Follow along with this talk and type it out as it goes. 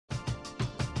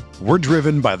We're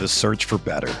driven by the search for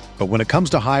better. But when it comes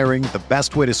to hiring, the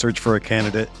best way to search for a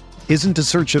candidate isn't to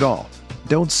search at all.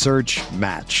 Don't search,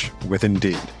 match with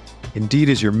Indeed. Indeed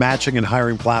is your matching and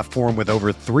hiring platform with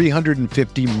over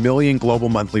 350 million global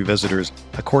monthly visitors,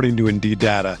 according to Indeed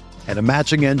data, and a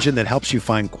matching engine that helps you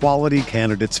find quality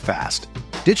candidates fast.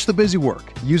 Ditch the busy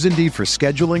work. Use Indeed for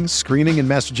scheduling, screening, and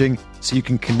messaging so you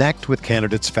can connect with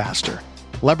candidates faster.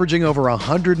 Leveraging over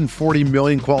 140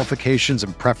 million qualifications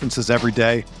and preferences every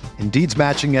day, Indeed's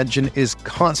matching engine is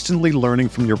constantly learning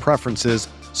from your preferences,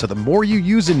 so the more you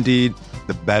use Indeed,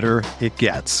 the better it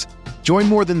gets. Join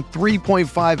more than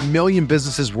 3.5 million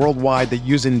businesses worldwide that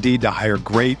use Indeed to hire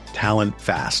great talent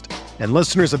fast. And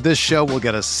listeners of this show will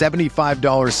get a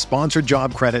 $75 sponsored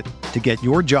job credit to get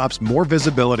your jobs more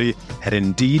visibility at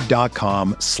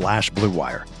Indeed.com/Blue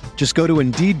Wire. Just go to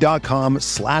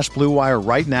Indeed.com/Blue Wire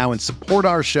right now and support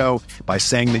our show by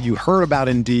saying that you heard about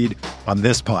Indeed on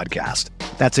this podcast.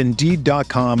 That's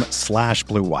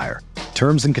Indeed.com/Blue Wire.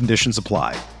 Terms and conditions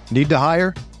apply. Need to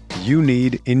hire? You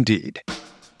need Indeed.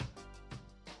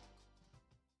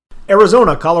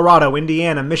 Arizona, Colorado,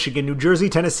 Indiana, Michigan, New Jersey,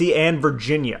 Tennessee, and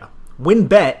Virginia.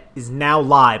 WynnBET is now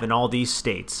live in all these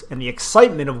states, and the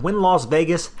excitement of Wynn Las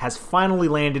Vegas has finally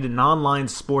landed in online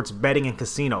sports betting and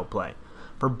casino play.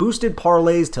 For boosted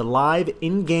parlays to live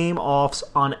in-game offs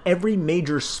on every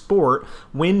major sport,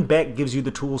 WynnBET gives you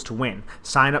the tools to win.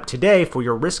 Sign up today for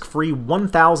your risk-free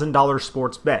 $1,000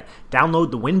 sports bet. Download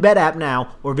the WynnBET app now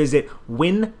or visit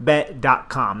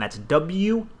wynnbet.com. That's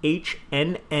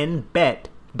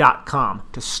WHNN-bet.com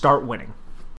to start winning.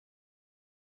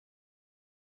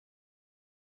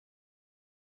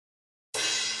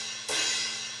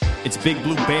 It's Big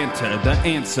Blue Banter, the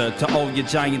answer to all your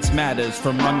Giants matters.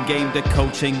 From run game to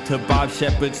coaching to Bob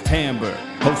Shepard's timbre.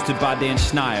 Hosted by Dan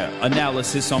Schneier,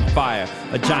 analysis on fire.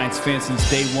 A Giants fan since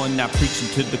day one, now preaching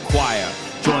to the choir.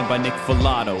 Joined by Nick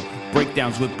Filato,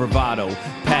 breakdowns with bravado.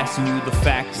 Passing you the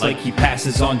facts like he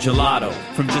passes on gelato.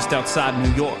 From just outside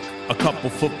New York, a couple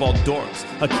football dorks.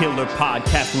 A killer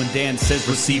podcast when Dan says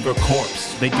receiver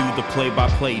corpse. They do the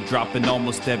play-by-play, dropping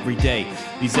almost every day.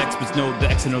 These experts know the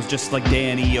X and O's just like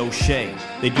Danny O'Shea.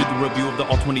 They do the review of the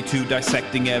All-22,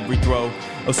 dissecting every throw.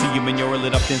 O.C.U. Manora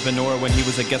lit up Dan Venora when he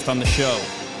was a guest on the show.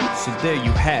 So there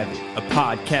you have it, a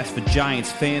podcast for Giants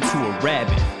fans who are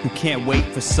rabid, who can't wait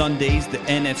for Sundays, the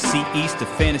NFC East, the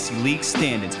Fantasy League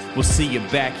standings. We'll see you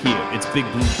back here. It's Big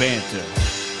Blue Banter.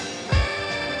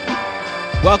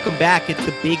 Welcome back. It's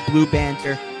the Big Blue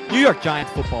Banter, New York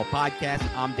Giants football podcast.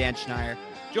 I'm Dan Schneier,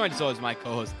 joined as always by my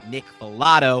co-host Nick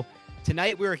Filato.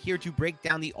 Tonight we're here to break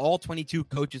down the All-22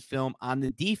 coaches film on the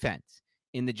defense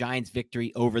in the Giants'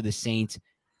 victory over the Saints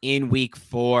in Week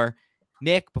 4.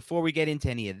 Nick, before we get into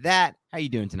any of that, how you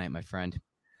doing tonight, my friend?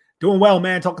 Doing well,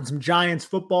 man. Talking some Giants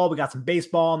football. We got some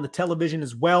baseball on the television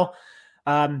as well.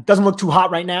 Doesn't look too hot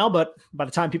right now, but by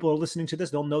the time people are listening to this,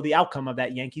 they'll know the outcome of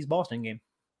that Yankees-Boston game.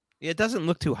 It doesn't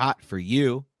look too hot for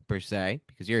you, per se,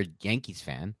 because you're a Yankees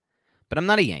fan. But I'm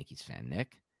not a Yankees fan,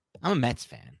 Nick. I'm a Mets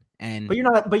fan. But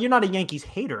you're not a Yankees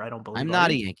hater, I don't believe. I'm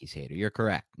not a Yankees hater. You're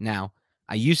correct. Now,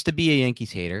 I used to be a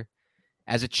Yankees hater.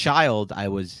 As a child, I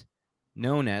was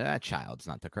known as a child's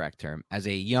not the correct term. As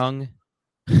a young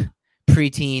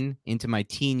preteen into my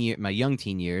young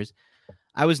teen years,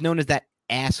 I was known as that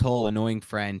asshole, annoying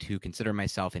friend who considered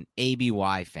myself an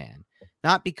ABY fan.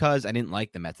 Not because I didn't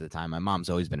like the Mets at the time. My mom's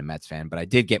always been a Mets fan, but I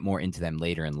did get more into them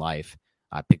later in life.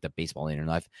 I picked up baseball later in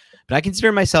life. But I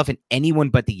consider myself an anyone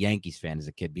but the Yankees fan as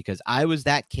a kid because I was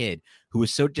that kid who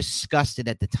was so disgusted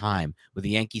at the time with the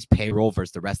Yankees payroll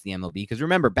versus the rest of the MLB. Because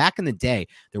remember, back in the day,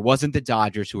 there wasn't the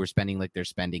Dodgers who were spending like they're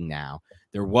spending now.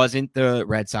 There wasn't the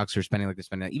Red Sox who are spending like they're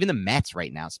spending now. Even the Mets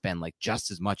right now spend like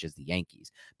just as much as the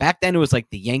Yankees. Back then, it was like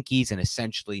the Yankees and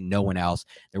essentially no one else.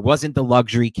 There wasn't the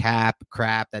luxury cap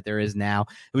crap that there is now.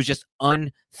 It was just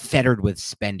unfettered with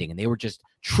spending, and they were just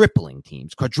tripling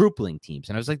teams, quadrupling teams.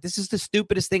 And I was like, this is the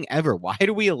stupidest thing ever. Why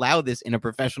do we allow this in a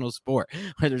professional sport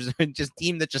where there's just a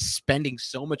team that's just spending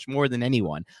so much more than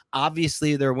anyone?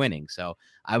 Obviously, they're winning. So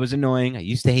I was annoying. I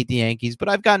used to hate the Yankees, but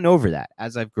I've gotten over that.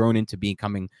 As I've grown into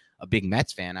becoming a big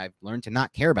Mets fan, I've learned to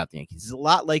not care about the Yankees. It's a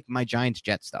lot like my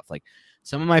Giants-Jets stuff. Like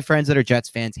some of my friends that are Jets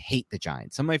fans hate the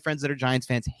Giants. Some of my friends that are Giants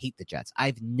fans hate the Jets.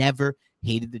 I've never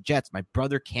hated the Jets. My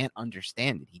brother can't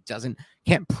understand it. He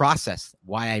can't process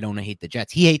why I don't hate the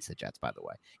Jets. He hates the Jets, by the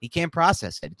way. He can't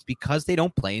process it. It's because they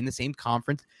don't play in the same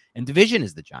conference and division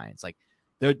as the Giants. Like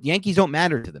the Yankees don't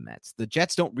matter to the Mets. The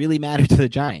Jets don't really matter to the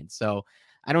Giants. So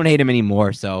I don't hate him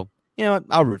anymore. So, you know what?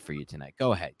 I'll root for you tonight.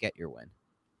 Go ahead. Get your win.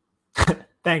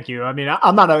 Thank you. I mean,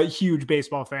 I'm not a huge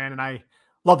baseball fan and I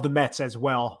love the Mets as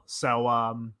well.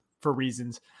 So for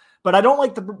reasons. But I don't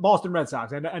like the Boston Red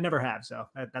Sox. I never have, so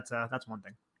that's one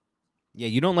thing. Yeah,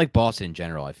 you don't like Boston in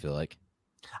general, I feel like.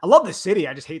 I love the city.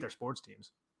 I just hate their sports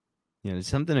teams. You know, there's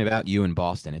something about you in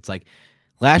Boston. It's like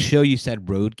last show you said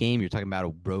road game. You're talking about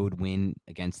a road win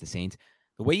against the Saints.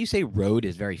 The way you say road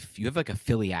is you have like a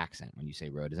Philly accent when you say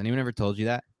road. Has anyone ever told you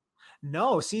that?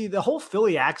 No, see, the whole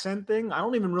Philly accent thing, I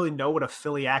don't even really know what a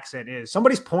Philly accent is.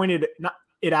 Somebody's pointed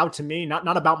it out to me,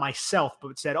 not about myself,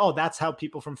 but said, oh, that's how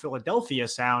people from Philadelphia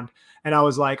sound. And I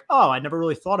was like, oh, I never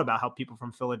really thought about how people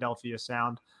from Philadelphia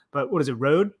sound. But what is it,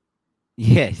 road?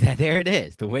 Yeah, there it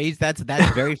is. The ways that's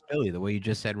very Philly, the way you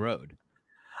just said road.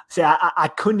 See, I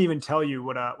couldn't even tell you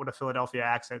what a Philadelphia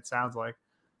accent sounds like.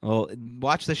 Well,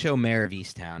 watch the show Mayor of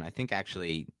Easttown. I think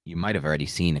actually you might have already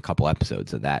seen a couple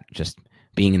episodes of that, just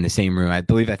being in the same room. I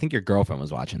think your girlfriend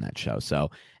was watching that show.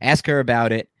 So ask her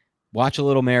about it. Watch a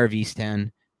little Mayor of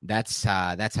Easttown. That's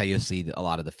how you'll see a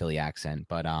lot of the Philly accent.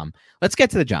 But let's get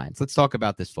to the Giants. Let's talk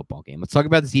about this football game. Let's talk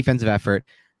about this defensive effort.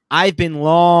 I've been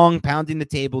long pounding the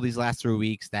table these last 3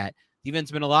 weeks that defense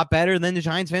has been a lot better than the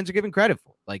Giants fans are giving credit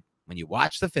for. Like, when you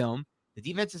watch the film, the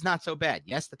defense is not so bad.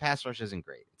 Yes, the pass rush isn't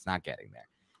great. It's not getting there.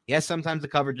 Yes, sometimes the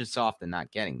coverage is soft and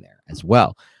not getting there as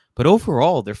well. But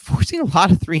overall, they're forcing a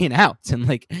lot of 3-and-outs. And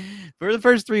like for the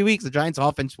first 3 weeks, the Giants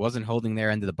offense wasn't holding their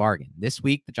end of the bargain. This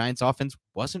week, the Giants offense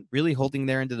wasn't really holding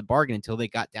their end of the bargain until they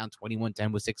got down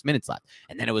 21-10 with 6 minutes left.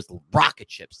 And then it was rocket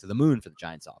ships to the moon for the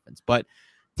Giants offense. But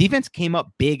defense came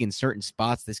up big in certain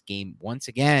spots this game once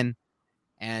again.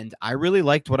 And I really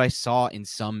liked what I saw in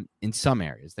some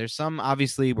areas. There's some,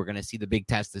 obviously, we're going to see the big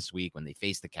test this week when they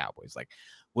face the Cowboys. Like,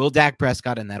 will Dak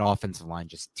Prescott and that offensive line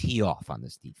just tee off on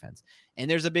this defense? And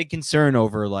there's a big concern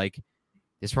over, like,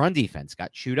 this run defense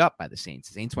got chewed up by the Saints.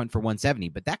 The Saints went for 170,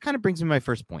 but that kind of brings me to my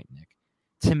first point, Nick.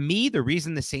 To me, the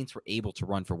reason the Saints were able to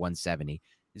run for 170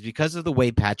 is because of the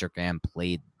way Patrick Graham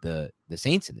played the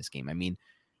Saints in this game. I mean,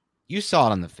 you saw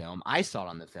it on the film. I saw it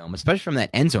on the film, especially from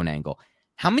that end zone angle.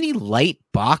 How many light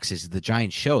boxes did the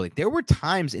Giants show? Like, there were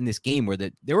times in this game where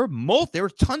there were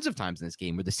tons of times in this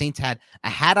game where the Saints had a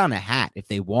hat on a hat if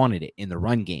they wanted it in the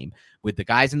run game with the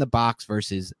guys in the box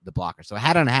versus the blocker. So a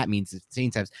hat on a hat means the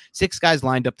Saints have 6 guys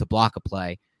lined up to block a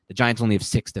play. The Giants only have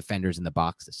 6 defenders in the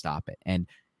box to stop it. And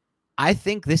I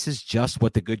think this is just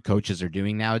what the good coaches are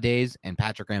doing nowadays, and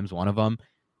Patrick Graham's one of them.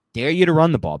 Dare you to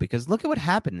run the ball, because look at what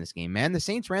happened in this game, man. The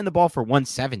Saints ran the ball for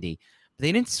 170.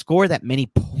 They didn't score that many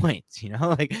points,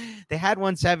 like they had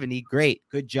 170. Great.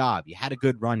 Good job. You had a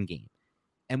good run game.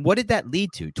 And what did that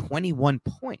lead to? 21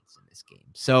 points in this game.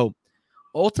 So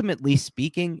ultimately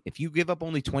speaking, if you give up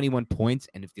only 21 points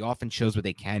and if the offense shows what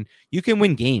they can, you can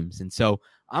win games. And so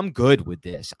I'm good with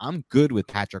this. I'm good with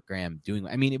Patrick Graham doing.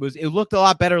 I mean, it looked a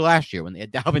lot better last year when they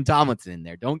had Dalvin Tomlinson in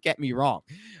there. Don't get me wrong.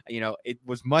 It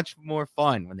was much more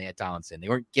fun when they had Tomlinson. They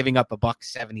weren't giving up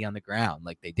 $170 on the ground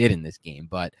like they did in this game,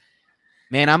 but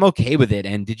man, I'm okay with it.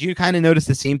 And did you kind of notice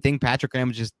the same thing? Patrick Graham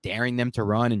was just daring them to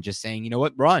run and just saying, you know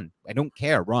what, run. I don't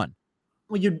care, run.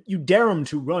 Well, you dare them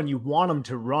to run. You want them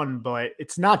to run, but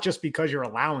it's not just because you're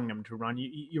allowing them to run.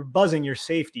 You're buzzing your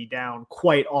safety down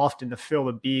quite often to fill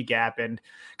the B gap and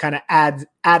kind of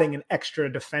adding an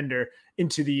extra defender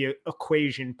into the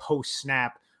equation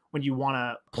post-snap when you want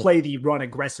to play the run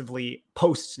aggressively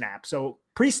post-snap. So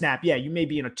pre-snap, yeah, you may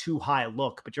be in a too high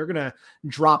look, but you're going to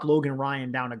drop Logan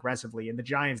Ryan down aggressively. And the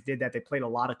Giants did that. They played a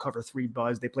lot of cover 3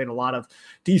 buzz. They played a lot of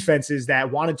defenses that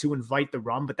wanted to invite the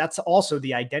run, but that's also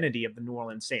the identity of the New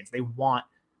Orleans Saints. They want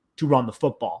to run the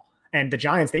football. And the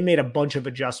Giants, they made a bunch of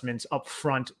adjustments up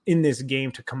front in this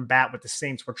game to combat what the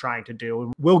Saints were trying to do.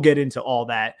 And we'll get into all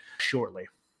that shortly.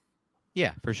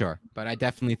 Yeah, for sure. But I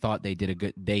definitely thought they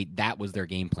did that was their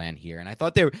game plan here. And I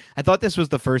thought this was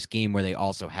the first game where they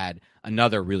also had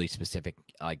another really specific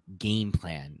game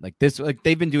plan. Like this,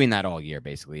 they've been doing that all year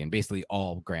basically. And basically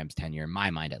all Graham's tenure, in my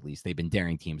mind at least, they've been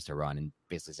daring teams to run and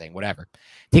basically saying, whatever,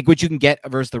 take what you can get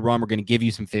versus the run. We're going to give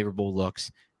you some favorable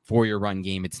looks for your run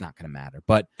game. It's not going to matter.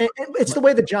 But it's the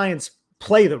way the Giants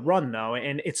play the run, though,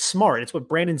 and it's smart. It's what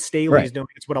Brandon Staley is doing.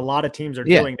 It's what a lot of teams are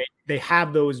doing. They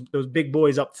have those big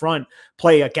boys up front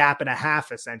play a gap and a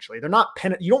half, essentially. They're not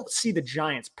you don't see the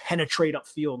Giants penetrate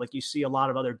upfield like you see a lot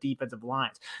of other defensive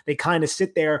lines. They kind of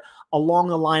sit there along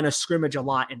the line of scrimmage a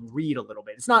lot and read a little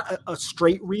bit. It's not a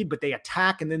straight read, but they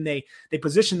attack and then they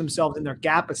position themselves in their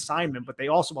gap assignment, but they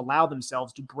also allow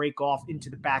themselves to break off into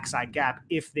the backside gap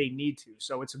if they need to.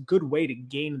 So it's a good way to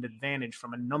gain an advantage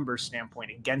from a numbers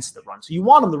standpoint against the run. So you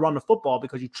want them to run the football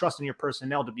because you trust in your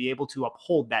personnel to be able to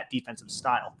uphold that defensive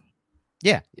style.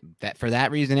 Yeah, that for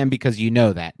that reason, and because you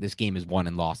know that this game is won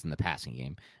and lost in the passing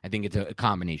game. I think it's a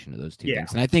combination of those two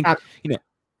things. And I think,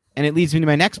 And it leads me to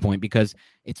my next point, because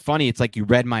it's funny. It's like you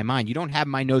read my mind. You don't have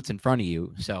my notes in front of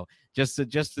you. So just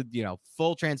to,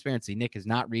 full transparency, Nick is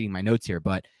not reading my notes here,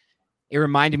 but it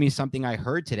reminded me of something I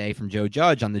heard today from Joe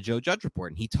Judge on the Joe Judge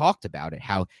Report. And he talked about it,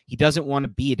 how he doesn't want to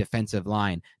be a defensive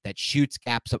line that shoots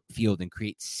gaps upfield and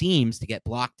creates seams to get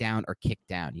blocked down or kicked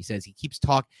down. He says he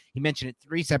mentioned it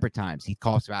 3 separate times. He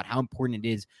talks about how important it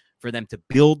is for them to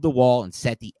build the wall and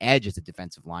set the edge as a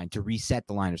defensive line to reset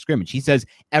the line of scrimmage. He says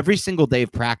every single day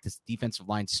of practice, the defensive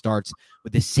line starts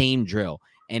with the same drill.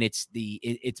 And it's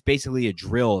basically a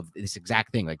drill of this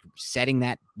exact thing, like setting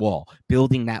that wall,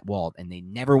 building that wall, and they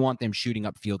never want them shooting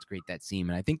upfield to create that seam.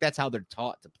 And I think that's how they're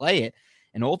taught to play it.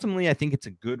 And ultimately, I think it's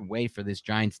a good way for this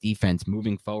Giants defense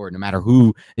moving forward, no matter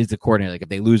who is the coordinator, like if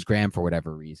they lose Graham for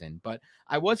whatever reason. But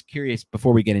I was curious,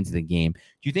 before we get into the game, do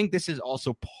you think this is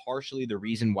also partially the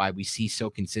reason why we see so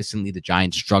consistently the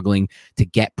Giants struggling to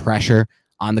get pressure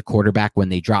on the quarterback when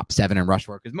they drop 7 and rush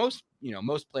 4? Because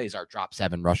most plays are drop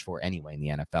 7, rush 4 anyway in the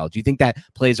NFL. Do you think that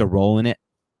plays a role in it?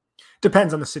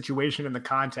 Depends on the situation and the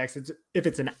context. If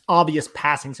it's an obvious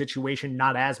passing situation,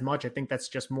 not as much. I think that's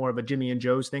just more of a Jimmy and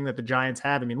Joe's thing that the Giants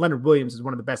have. I mean, Leonard Williams is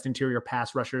one of the best interior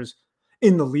pass rushers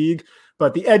in the league,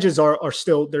 but the edges are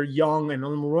still, they're young, and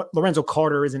Lorenzo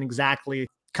Carter isn't exactly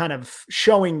kind of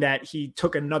showing that he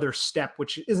took another step,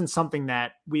 which isn't something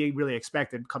that we really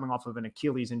expected coming off of an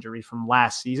Achilles injury from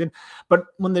last season. But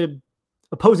when the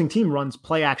opposing team runs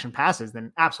play action passes,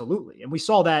 then absolutely. And we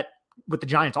saw that with the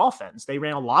Giants offense. They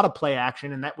ran a lot of play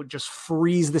action, and that would just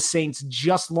freeze the Saints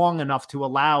just long enough to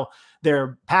allow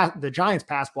the Giants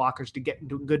pass blockers to get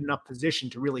into a good enough position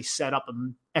to really set up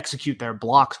and execute their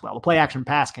blocks well. The play action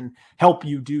pass can help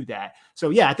you do that. So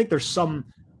yeah, I think there's some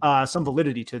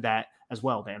validity to that as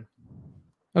well, Dan.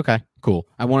 Okay, cool.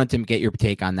 I wanted to get your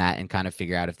take on that and kind of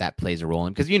figure out if that plays a role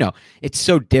in, because, it's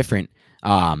so different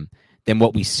than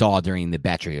what we saw during the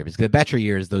Betcher year. Because the Betcher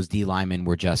years, those D linemen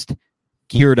were just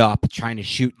geared up, trying to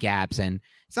shoot gaps. And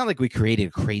it's not like we created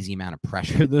a crazy amount of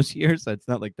pressure those years. So it's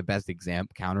not like the best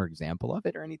counter example of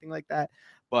it or anything like that.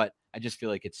 But I just feel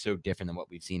like it's so different than what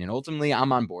we've seen. And ultimately,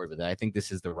 I'm on board with it. I think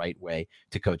this is the right way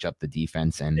to coach up the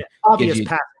defense. And obvious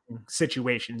passing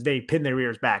situations, they pin their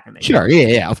ears back. And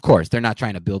yeah, of course. They're not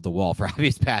trying to build the wall for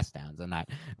obvious pass downs. I'm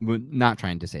not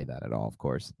trying to say that at all, of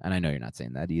course. And I know you're not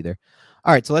saying that either.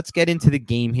 All right, so let's get into the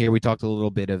game here. We talked a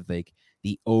little bit of like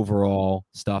the overall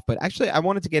stuff, but actually I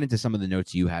wanted to get into some of the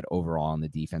notes you had overall on the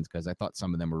defense, because I thought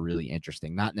some of them were really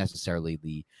interesting, not necessarily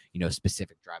the,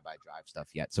 specific drive-by-drive stuff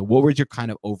yet. So what was your kind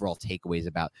of overall takeaways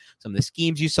about some of the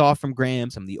schemes you saw from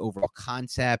Graham, some of the overall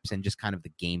concepts, and just kind of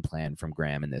the game plan from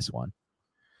Graham in this one?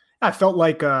 I felt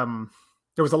like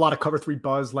there was a lot of cover 3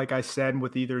 buzz, like I said,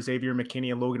 with either Xavier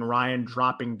McKinney and Logan Ryan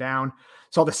dropping down.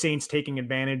 Saw the Saints taking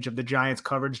advantage of the Giants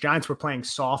coverage. Giants were playing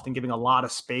soft and giving a lot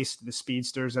of space to the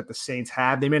speedsters that the Saints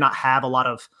have. They may not have a lot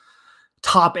of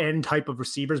top end type of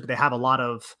receivers, but they have a lot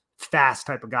of fast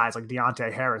type of guys like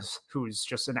Deontay Harris, who's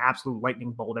just an absolute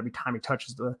lightning bolt every time he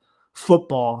touches the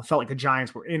football. It felt like the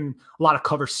Giants were in a lot of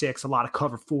cover 6, a lot of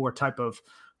cover 4 type of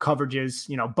coverages,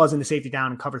 buzzing the safety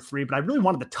down in cover 3. But I really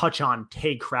wanted to touch on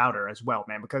Tay Crowder as well,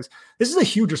 man, because this is a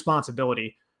huge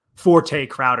responsibility for Tay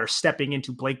Crowder, stepping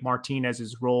into Blake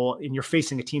Martinez's role, and you're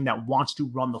facing a team that wants to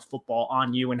run the football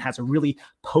on you and has a really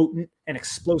potent and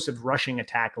explosive rushing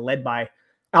attack led by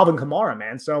Alvin Kamara,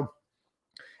 man. So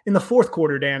in the fourth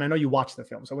quarter, Dan, I know you watched the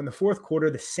film. So in the fourth quarter,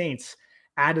 the Saints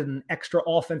added an extra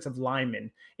offensive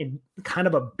lineman in kind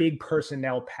of a big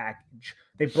personnel package.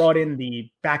 They brought in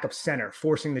the backup center,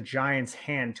 forcing the Giants'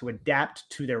 hand to adapt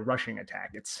to their rushing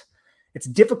attack. It's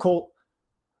difficult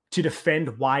to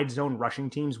defend wide zone rushing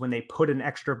teams when they put an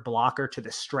extra blocker to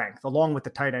the strength, along with the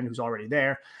tight end who's already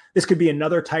there. This could be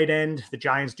another tight end. The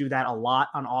Giants do that a lot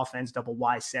on offense, double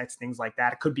Y sets, things like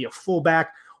that. It could be a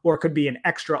fullback, or it could be an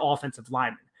extra offensive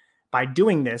lineman. By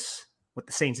doing this, what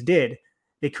the Saints did,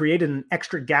 they created an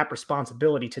extra gap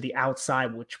responsibility to the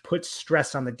outside, which puts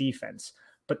stress on the defense,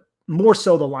 but more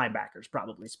so the linebackers,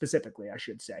 probably, specifically, I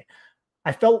should say.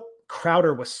 I felt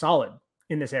Crowder was solid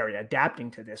in this area,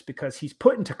 adapting to this, because he's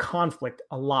put into conflict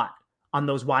a lot on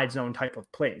those wide zone type of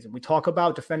plays. And we talk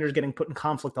about defenders getting put in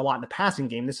conflict a lot in the passing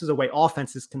game. This is a way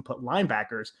offenses can put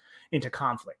linebackers into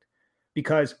conflict,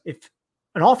 because if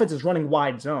an offense is running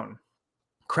wide zone,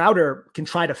 Crowder can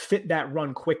try to fit that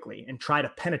run quickly and try to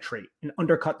penetrate and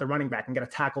undercut the running back and get a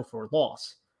tackle for a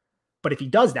loss. But if he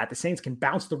does that, the Saints can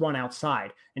bounce the run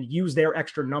outside and use their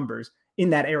extra numbers in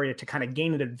that area to kind of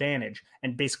gain an advantage.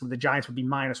 And basically the Giants would be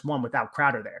 -1 without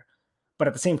Crowder there. But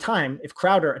at the same time, if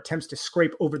Crowder attempts to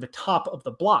scrape over the top of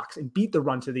the blocks and beat the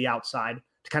run to the outside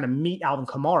to kind of meet Alvin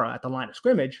Kamara at the line of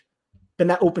scrimmage, then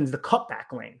that opens the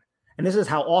cutback lane. And this is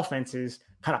how offenses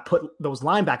kind of put those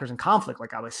linebackers in conflict,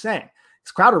 like I was saying.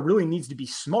 This Crowder really needs to be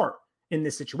smart in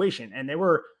this situation. And there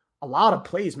were a lot of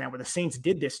plays, man, where the Saints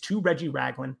did this to Reggie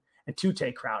Ragland and to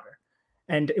Tay Crowder.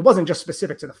 And it wasn't just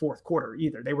specific to the fourth quarter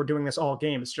either. They were doing this all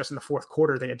game. It's just in the fourth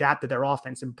quarter, they adapted their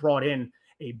offense and brought in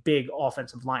a big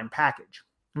offensive line package.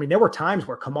 I mean, there were times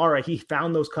where Kamara, he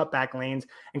found those cutback lanes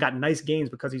and got nice gains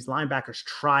because these linebackers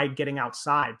tried getting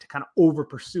outside to kind of over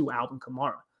pursue Alvin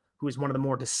Kamara, who is one of the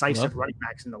more decisive running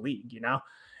backs in the league,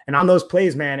 And on those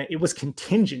plays, man, it was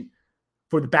contingent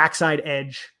for the backside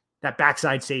edge, that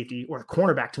backside safety, or the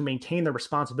cornerback to maintain their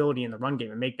responsibility in the run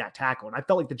game and make that tackle. And I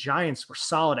felt like the Giants were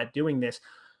solid at doing this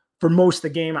for most of the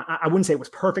game. I wouldn't say it was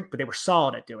perfect, but they were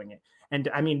solid at doing it. And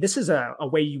I mean, this is a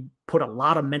way you put a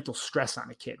lot of mental stress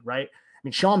on a kid, right? I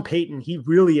mean, Sean Payton, he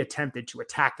really attempted to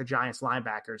attack the Giants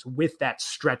linebackers with that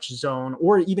stretch zone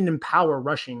or even in power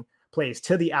rushing plays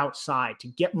to the outside to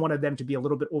get one of them to be a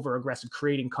little bit over aggressive,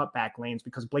 creating cutback lanes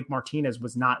because Blake Martinez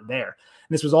was not there.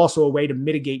 And this was also a way to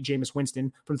mitigate Jameis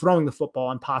Winston from throwing the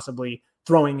football and possibly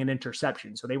throwing an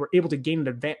interception. So they were able to gain an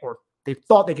advantage, or they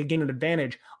thought they could gain an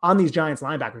advantage on these Giants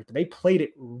linebackers, but they played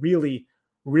it really,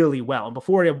 really well. And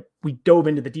before we dove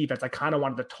into the defense, I kind of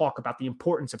wanted to talk about the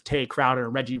importance of Tay Crowder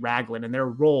and Reggie Ragland and their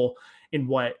role in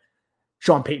what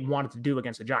Sean Payton wanted to do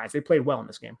against the Giants. They played well in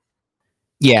this game.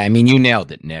 Yeah, I mean, you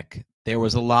nailed it, Nick. There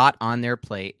was a lot on their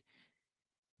plate.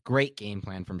 Great game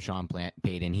plan from Sean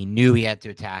Payton. He knew he had to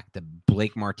attack the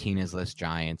Blake Martinez-less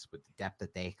Giants with the depth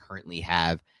that they currently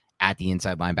have at the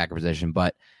inside linebacker position.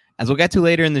 But as we'll get to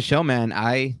later in the show, man,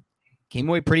 I came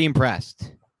away pretty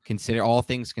impressed, all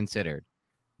things considered,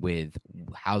 with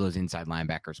how those inside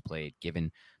linebackers played,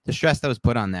 given the stress that was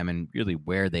put on them and really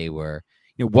where they were,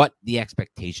 what the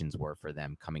expectations were for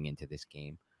them coming into this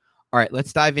game. All right,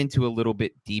 let's dive into things a little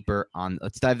bit deeper on the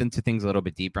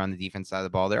defense side of the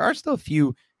ball. There are still a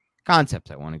few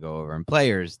concepts I want to go over and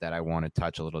players that I want to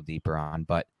touch a little deeper on,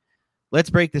 but let's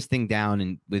break this thing down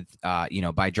and with,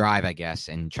 by drive, I guess,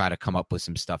 and try to come up with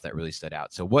some stuff that really stood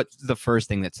out. So what's the first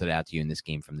thing that stood out to you in this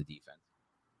game from the defense?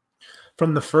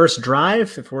 From the first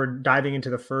drive, if we're diving into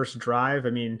the first drive, I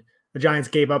mean, the Giants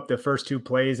gave up the first two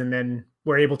plays and then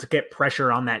were able to get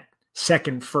pressure on that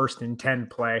second 1st and 10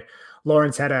 play.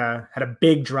 Lawrence had a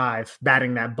big drive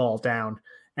batting that ball down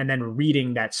and then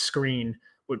reading that screen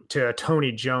to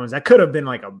Tony Jones. That could have been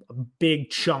like a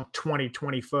big chunk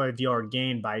 25 yard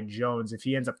gain by Jones. If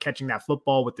he ends up catching that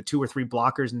football with the 2 or 3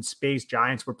 blockers in space,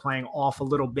 Giants were playing off a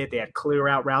little bit. They had clear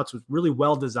out routes. It was really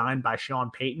well designed by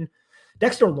Sean Payton.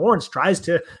 Dexter Lawrence tries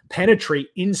to penetrate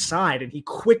inside and he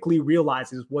quickly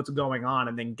realizes what's going on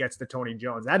and then gets to Tony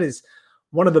Jones. That is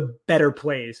one of the better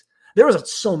plays. There was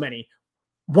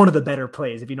one of the better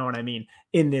plays, if you know what I mean,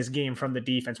 in this game from the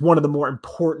defense. One of the more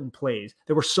important plays.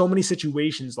 There were so many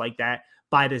situations like that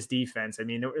by this defense. I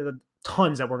mean, there were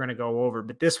tons that we're going to go over,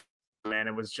 but this, man,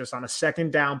 it was just on a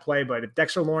second down play. But if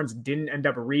Dexter Lawrence didn't end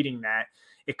up reading that,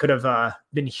 it could have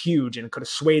been huge and it could have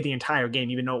swayed the entire game,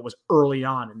 even though it was early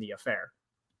on in the affair.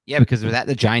 Yeah, because it was at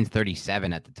the Giants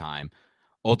 37 at the time.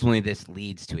 Ultimately, this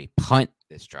leads to a punt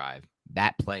this drive.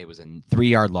 That play was a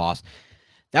 3-yard loss.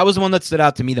 That was the one that stood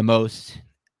out to me the most.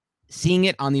 Seeing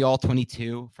it on the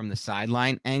All-22 from the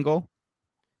sideline angle,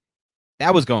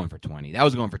 that was going for 20. That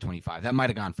was going for 25. That might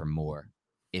have gone for more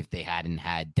if they hadn't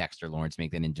had Dexter Lawrence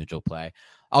make that individual play.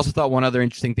 I also thought one other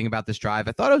interesting thing about this drive,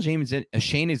 I thought Shane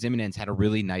Zimenez had a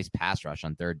really nice pass rush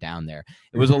on 3rd down there.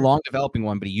 It was a long developing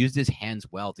one, but he used his hands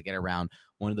well to get around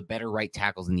one of the better right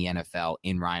tackles in the NFL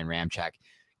in Ryan Ramczyk.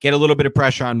 Get a little bit of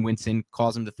pressure on Winston,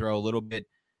 cause him to throw a little bit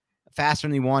faster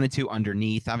than he wanted to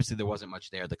underneath. Obviously, there wasn't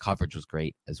much there. The coverage was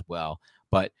great as well.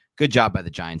 But good job by the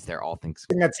Giants there, all things.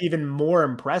 I think that's even more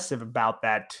impressive about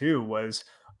that, too, was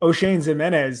O'Shane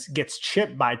Zimenez gets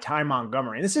chipped by Ty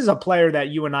Montgomery. And this is a player that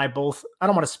you and I both, I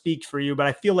don't want to speak for you, but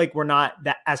I feel like we're not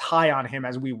that as high on him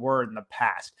as we were in the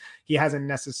past. He hasn't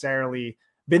necessarily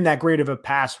been that great of a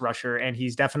pass rusher, and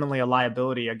he's definitely a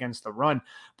liability against the run.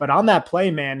 But on that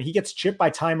play, man, he gets chipped by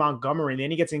Ty Montgomery, and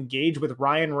then he gets engaged with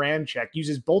Ryan Ramczyk,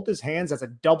 uses both his hands as a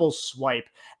double swipe,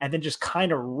 and then just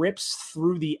kind of rips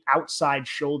through the outside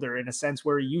shoulder in a sense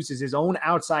where he uses his own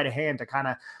outside hand to kind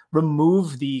of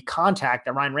remove the contact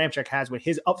that Ryan Ramczyk has with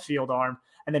his upfield arm,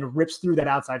 and then rips through that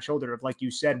outside shoulder of, like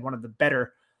you said, one of the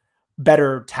better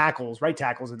right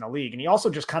tackles in the league. And he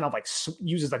also just kind of like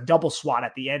uses a double swat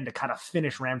at the end to kind of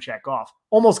finish Ramczyk off.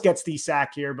 Almost gets the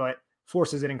sack here, but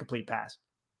forces an incomplete pass.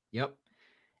 Yep,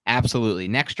 absolutely.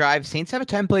 Next drive, Saints have a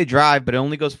 10-play drive, but it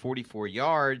only goes 44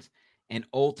 yards, and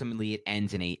ultimately it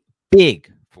ends in a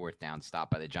big fourth down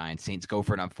stop by the Giants. Saints go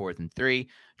for it on 4th and 3,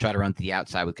 try to run to the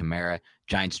outside with Kamara.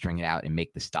 Giants string it out and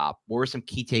make the stop. What were some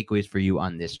key takeaways for you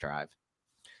on this drive?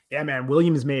 Yeah, man,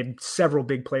 Williams made several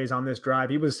big plays on this drive.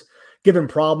 He was giving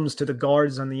problems to the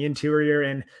guards on the interior,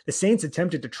 and the Saints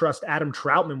attempted to trust Adam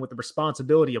Troutman with the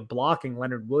responsibility of blocking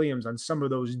Leonard Williams on some of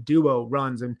those duo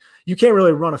runs. And you can't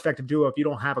really run effective duo if you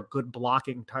don't have a good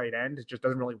blocking tight end. It just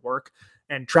doesn't really work.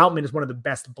 And Troutman is one of the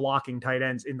best blocking tight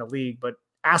ends in the league, but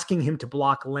asking him to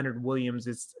block Leonard Williams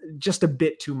is just a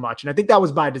bit too much. And I think that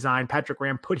was by design. Patrick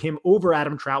Graham put him over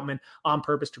Adam Troutman on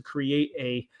purpose to create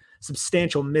a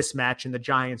substantial mismatch in the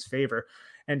Giants' favor.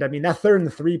 And I mean, that 3rd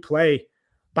and 3 play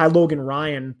by Logan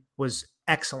Ryan was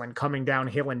excellent, coming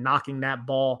downhill and knocking that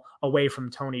ball away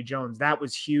from Tony Jones. That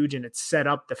was huge, and it set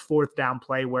up the 4th down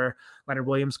play where Leonard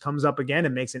Williams comes up again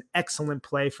and makes an excellent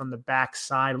play from the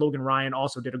backside. Logan Ryan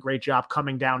also did a great job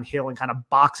coming downhill and kind of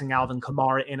boxing Alvin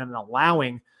Kamara in and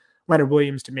allowing Leonard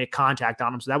Williams to make contact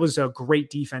on him. So that was a great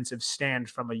defensive stand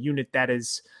from a unit that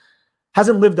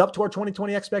hasn't lived up to our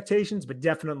 2020 expectations, but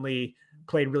definitely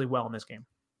played really well in this game.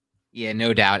 Yeah,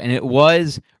 no doubt. And it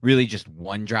was really just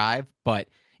one drive, but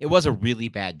it was a really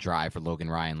bad drive for Logan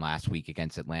Ryan last week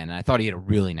against Atlanta. And I thought he had a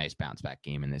really nice bounce back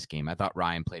game in this game. I thought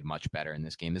Ryan played much better in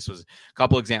this game. This was a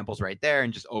couple examples right there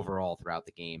and just overall throughout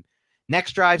the game.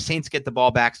 Next drive, Saints get the ball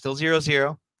back, still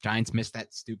 0-0. Giants missed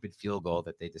that stupid field goal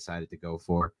that they decided to go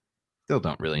for. Still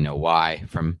don't really know why,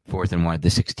 from 4th and 1 at the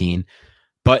 16.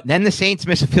 But then the Saints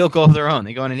miss a field goal of their own.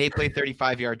 They go on an 8-play,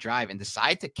 35-yard drive and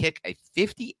decide to kick a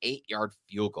 58-yard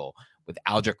field goal with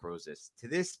Aldrick Roses. To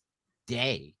this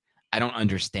day, I don't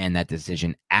understand that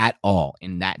decision at all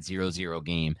in that 0-0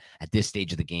 game at this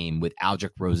stage of the game with Aldrick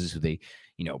Roses, who they,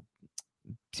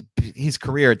 his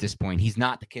career at this point, he's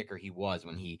not the kicker he was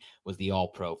when he was the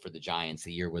All-Pro for the Giants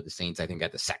the year where the Saints, I think,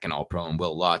 got the second All-Pro and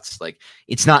Will Lutz. Like,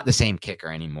 it's not the same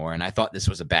kicker anymore. And I thought this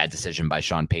was a bad decision by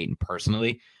Sean Payton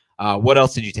personally. What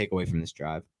else did you take away from this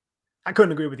drive? I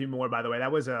couldn't agree with you more, by the way.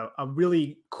 That was a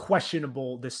really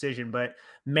questionable decision, but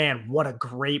man, what a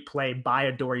great play by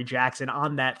Adoree Jackson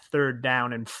on that 3rd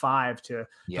down and 5 to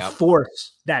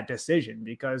force that decision,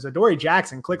 because Adoree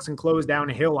Jackson clicks and close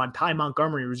downhill on Ty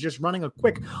Montgomery, who was just running a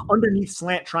quick underneath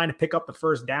slant trying to pick up the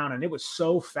 1st down. And it was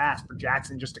so fast for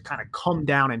Jackson just to kind of come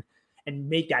down and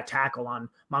make that tackle on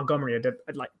Montgomery.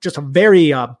 Like, just a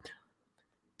very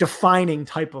defining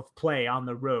type of play on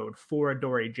the road for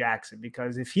Adoree Jackson,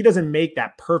 because if he doesn't make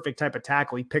that perfect type of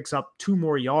tackle, he picks up 2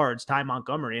 more yards, Ty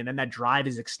Montgomery, and then that drive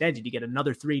is extended. You get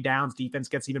another 3 downs. Defense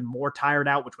gets even more tired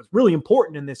out, which was really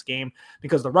important in this game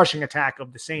because the rushing attack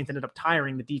of the Saints ended up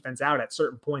tiring the defense out at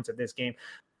certain points of this game.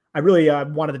 I really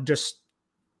wanted to just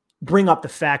bring up the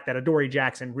fact that Adoree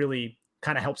Jackson really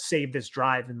kind of helped save this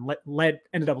drive and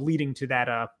ended up leading to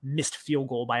that missed field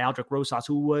goal by Aldrick Rosas,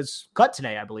 who was cut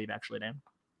today, I believe, actually, Dan.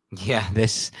 Yeah,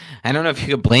 I don't know if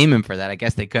you could blame him for that. I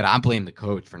guess they could. I blame the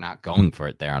coach for not going for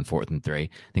it there on 4th and 3. I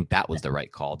think that was the right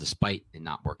call, despite it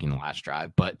not working the last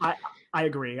drive. But I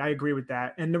agree. I agree with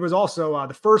that. And there was also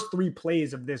the first 3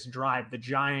 plays of this drive, the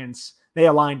Giants, they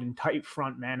aligned in tight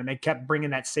front, man, and they kept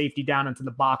bringing that safety down into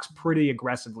the box pretty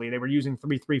aggressively. They were using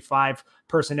 3-3-5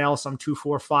 personnel, some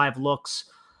 2-4-5 looks,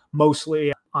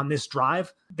 mostly on this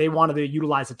drive. They wanted to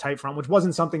utilize the tight front, which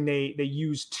wasn't something they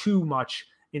used too much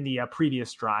in the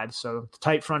previous drive. So the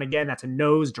tight front, again, that's a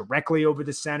nose directly over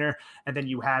the center. And then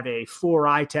you have a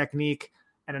 4-eye technique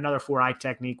and another 4-eye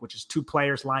technique, which is 2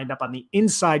 players lined up on the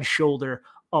inside shoulder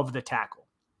of the tackle.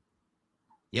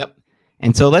 Yep.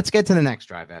 And so let's get to the next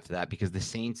drive after that, because the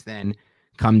Saints then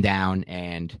come down,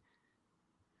 and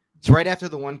it's right after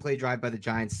the 1-play drive by the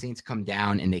Giants. Saints come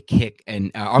down and they kick,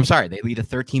 and they lead a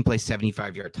 13-play,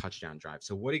 75-yard touchdown drive.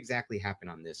 So what exactly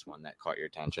happened on this one that caught your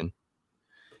attention?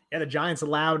 Yeah, the Giants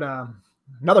allowed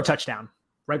another touchdown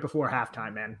right before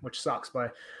halftime, man, which sucks.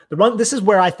 But this is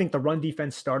where I think the run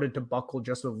defense started to buckle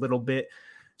just a little bit.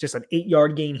 Just an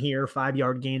 8-yard gain here,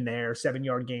 5-yard gain there,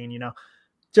 7-yard gain,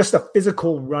 just a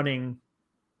physical running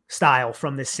style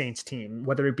from this Saints team,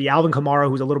 whether it be Alvin Kamara,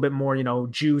 who's a little bit more,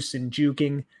 juice and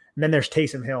juking. And then there's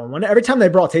Taysom Hill. And every time they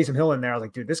brought Taysom Hill in there, I was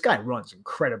like, dude, this guy runs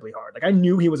incredibly hard. Like, I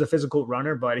knew he was a physical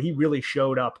runner, but he really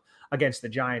showed up against the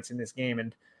Giants in this game.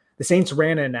 And the Saints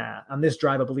ran on this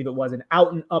drive, I believe it was, an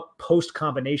out and up post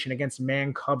combination against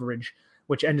man coverage,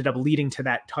 which ended up leading to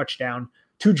that touchdown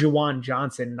to Juwan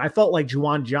Johnson. And I felt like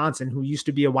Juwan Johnson, who used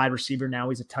to be a wide receiver, now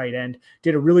he's a tight end,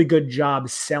 did a really good job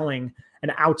selling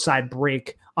an outside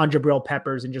break on Jabril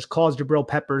Peppers and just caused Jabril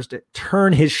Peppers to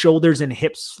turn his shoulders and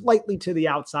hips slightly to the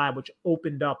outside, which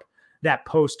opened up that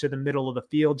post to the middle of the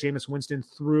field. Jameis Winston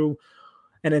threw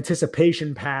an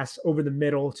anticipation pass over the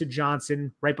middle to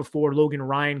Johnson right before Logan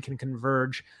Ryan can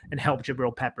converge and help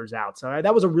Jabril Peppers out. So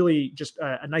that was a really just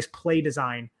a nice play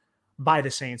design by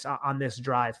the Saints on this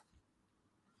drive.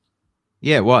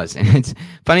 Yeah, it was. And it's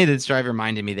funny that this drive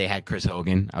reminded me they had Chris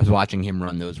Hogan. I was watching him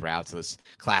run those routes, those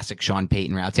classic Sean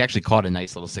Payton routes. He actually caught a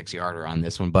nice little 6-yarder on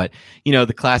this one. But,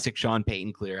 the classic Sean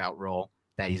Payton clear out roll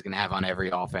that he's going to have on every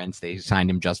offense. They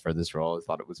signed him just for this role. I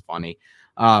thought it was funny.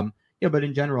 But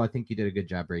in general, I think you did a good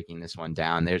job breaking this one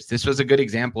down. This was a good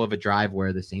example of a drive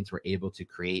where the Saints were able to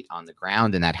create on the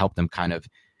ground, and that helped them kind of,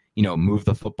 move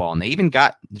the football. And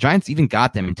the Giants even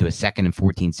got them into a 2nd and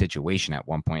 14 situation at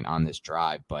one point on this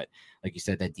drive. But like you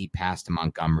said, that deep pass to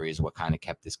Montgomery is what kind of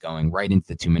kept this going right into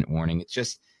the 2-minute warning. It's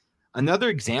just another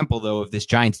example, though, of this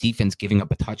Giants defense giving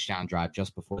up a touchdown drive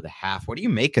just before the half. What do you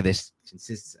make of this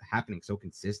happening so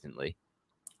consistently?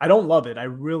 I don't love it. I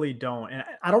really don't. And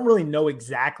I don't really know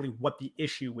exactly what the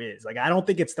issue is. Like, I don't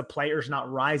think it's the players not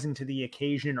rising to the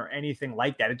occasion or anything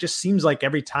like that. It just seems like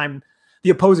every time the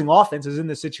opposing offense is in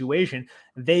this situation,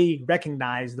 they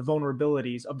recognize the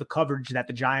vulnerabilities of the coverage that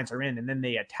the Giants are in, and then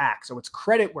they attack. So it's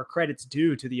credit where credit's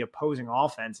due to the opposing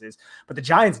offenses. But the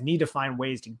Giants need to find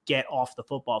ways to get off the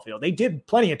football field. They did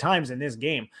plenty of times in this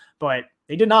game, but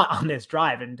they did not on this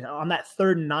drive. And on that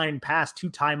 3rd and 9 pass to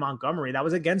Ty Montgomery, that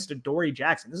was against Adoree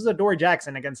Jackson. This is Adoree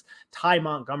Jackson against Ty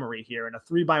Montgomery here in a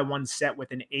 3-by-1 set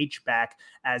with an H-back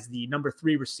as the number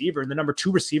 3 receiver. And the number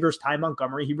 2 receiver is Ty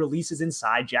Montgomery. He releases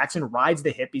inside. Jackson rides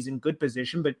the hip. He's in good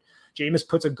position, but Jameis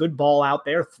puts a good ball out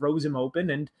there, throws him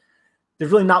open, and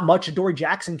there's really not much Adoree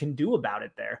Jackson can do about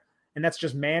it there. And that's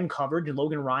just man coverage. And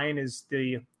Logan Ryan is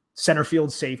the center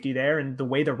field safety there. And the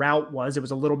way the route was, it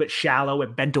was a little bit shallow.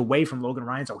 It bent away from Logan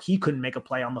Ryan, so he couldn't make a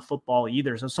play on the football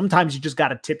either. So sometimes you just got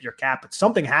to tip your cap, but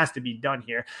something has to be done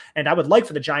here. And I would like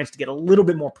for the Giants to get a little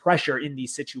bit more pressure in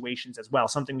these situations as well,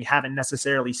 something we haven't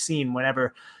necessarily seen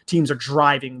whenever teams are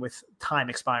driving with time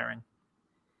expiring.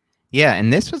 Yeah,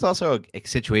 and this was also a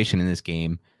situation in this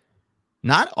game.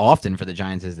 Not often for the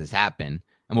Giants has this happen,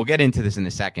 and we'll get into this in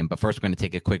a second, but first we're going to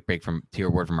take a quick break to hear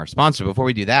a word from our sponsor. Before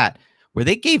we do that, where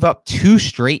they gave up 2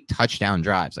 straight touchdown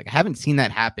drives. Like, I haven't seen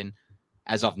that happen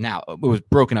as of now. It was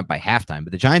broken up by halftime,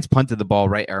 but the Giants kicked the ball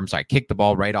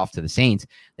right off to the Saints.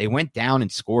 They went down and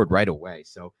scored right away.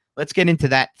 So let's get into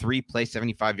that 3-play,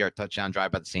 75-yard touchdown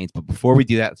drive by the Saints. But before we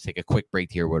do that, let's take a quick break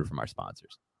to hear a word from our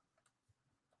sponsors.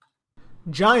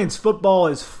 Giants football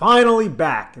is finally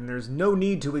back, and there's no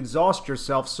need to exhaust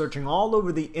yourself searching all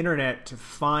over the internet to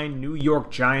find New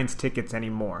York Giants tickets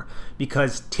anymore.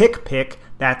 Because TickPick,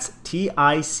 that's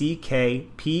TickPick,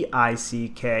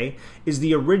 is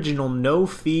the original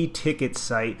no-fee ticket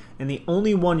site and the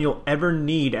only one you'll ever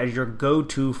need as your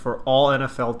go-to for all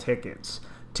NFL tickets.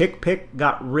 TickPick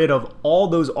got rid of all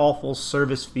those awful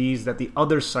service fees that the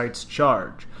other sites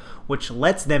charge, which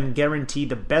lets them guarantee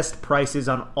the best prices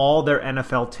on all their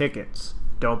NFL tickets.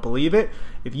 Don't believe it?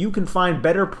 If you can find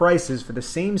better prices for the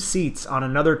same seats on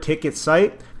another ticket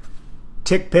site,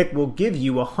 TickPick will give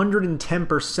you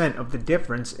 110% of the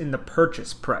difference in the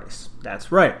purchase price. That's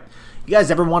right. You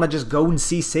guys ever want to just go and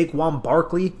see Saquon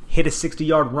Barkley hit a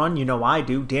 60-yard run? You know I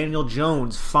do. Daniel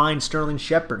Jones, find Sterling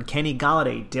Shepard, Kenny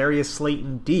Golladay, Darius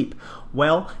Slayton deep.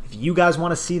 Well, if you guys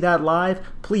want to see that live,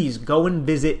 please go and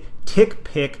visit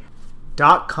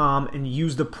TickPick.com and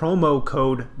use the promo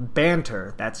code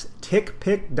BANTER. That's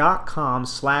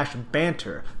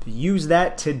tickpick.com/banter. If you use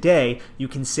that today, you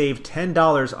can save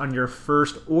 $10 on your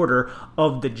first order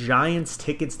of the Giants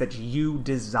tickets that you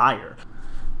desire.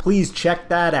 Please check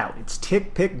that out. It's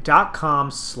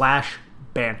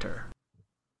tickpick.com/banter.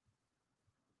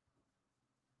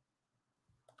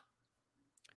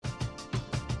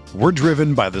 We're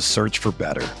driven by the search for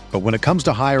better. But when it comes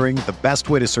to hiring, the best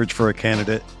way to search for a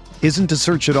candidate isn't to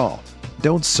search at all.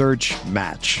 Don't search,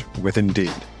 match with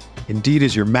Indeed. Indeed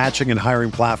is your matching and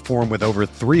hiring platform with over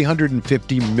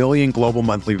 350 million global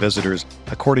monthly visitors,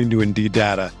 according to Indeed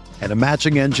data, and a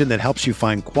matching engine that helps you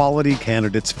find quality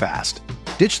candidates fast.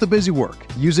 Ditch the busy work.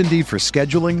 Use Indeed for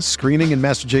scheduling, screening, and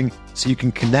messaging so you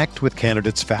can connect with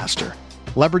candidates faster.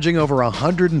 Leveraging over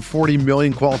 140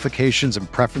 million qualifications and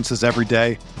preferences every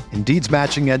day, Indeed's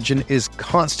matching engine is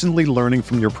constantly learning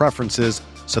from your preferences,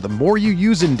 so the more you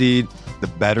use Indeed, the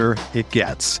better it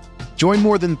gets. Join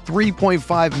more than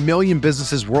 3.5 million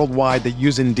businesses worldwide that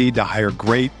use Indeed to hire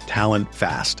great talent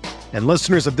fast. And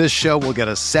listeners of this show will get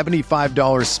a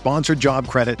 $75 sponsored job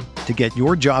credit to get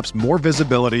your jobs more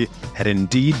visibility at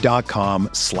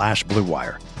Indeed.com/Blue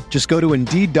Wire. Just go to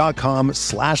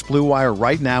Indeed.com/Blue Wire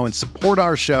right now and support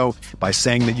our show by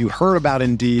saying that you heard about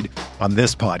Indeed on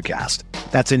this podcast.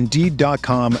 That's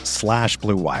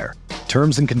Indeed.com/Blue Wire.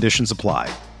 Terms and conditions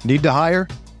apply. Need to hire?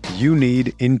 You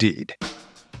need Indeed.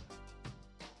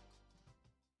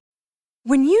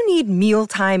 When you need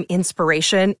mealtime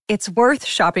inspiration, it's worth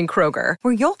shopping Kroger,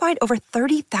 where you'll find over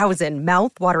 30,000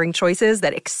 mouth-watering choices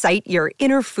that excite your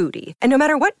inner foodie. And no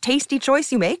matter what tasty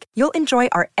choice you make, you'll enjoy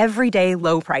our everyday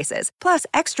low prices, plus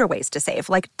extra ways to save,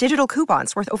 like digital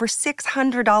coupons worth over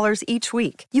 $600 each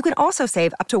week. You can also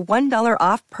save up to $1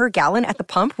 off per gallon at the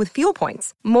pump with fuel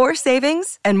points. More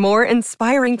savings and more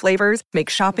inspiring flavors make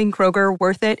shopping Kroger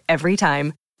worth it every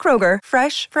time. Kroger,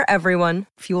 fresh for everyone.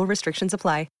 Fuel restrictions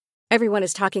apply. Everyone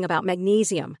is talking about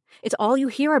magnesium. It's all you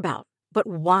hear about. But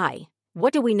why?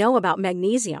 What do we know about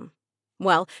magnesium?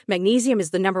 Well, magnesium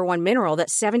is the number one mineral that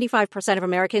 75% of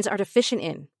Americans are deficient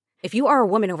in. If you are a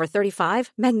woman over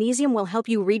 35, magnesium will help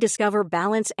you rediscover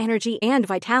balance, energy, and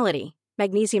vitality.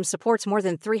 Magnesium supports more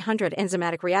than 300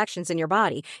 enzymatic reactions in your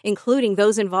body, including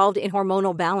those involved in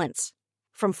hormonal balance.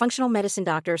 From functional medicine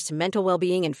doctors to mental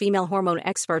well-being and female hormone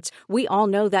experts, we all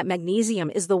know that magnesium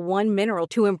is the one mineral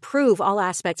to improve all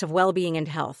aspects of well-being and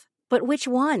health. But which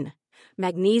one?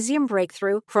 Magnesium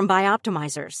Breakthrough from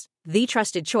Bioptimizers, the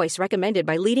trusted choice recommended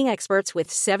by leading experts with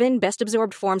 7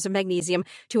 best-absorbed forms of magnesium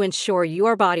to ensure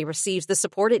your body receives the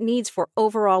support it needs for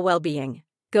overall well-being.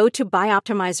 Go to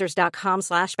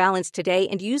bioptimizers.com/balance today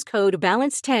and use code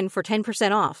BALANCE10 for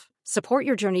 10% off. Support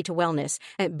your journey to wellness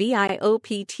at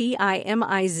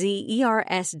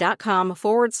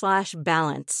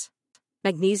bioptimizers.com/balance.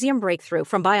 Magnesium Breakthrough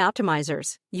from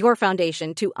Bioptimizers, your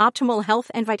foundation to optimal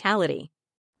health and vitality.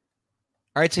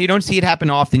 All right, so you don't see it happen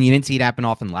often. You didn't see it happen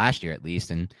often last year, at least,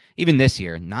 and even this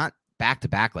year, not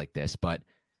back-to-back like this. But,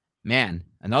 man,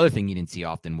 another thing you didn't see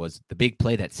often was the big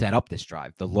play that set up this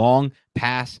drive, the long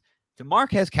pass to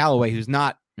Marquez Callaway, who's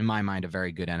not, in my mind, a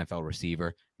very good NFL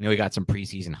receiver. You know, he got some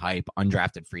preseason hype,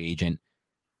 undrafted free agent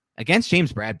against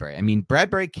James Bradbury. I mean,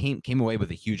 Bradbury came away with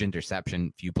a huge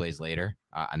interception a few plays later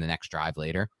on the next drive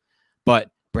later. But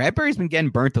Bradbury's been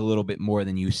getting burnt a little bit more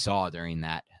than you saw during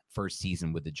that first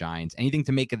season with the Giants. Anything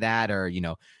to make of that, or, you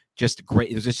know, just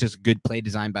great? It was just good play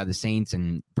design by the Saints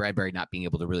and Bradbury not being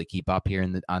able to really keep up here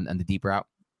on the deep route?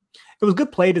 It was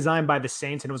good play design by the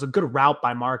Saints, and it was a good route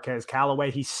by Marquez Callaway.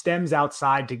 He stems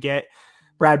outside to get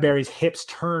Bradbury's hips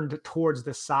turned towards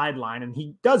the sideline, and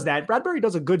he does that. Bradbury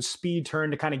does a good speed turn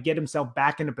to kind of get himself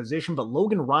back into position, but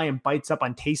Logan Ryan bites up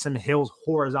on Taysom Hill's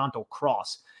horizontal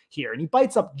cross here, and he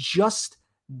bites up just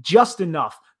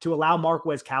enough to allow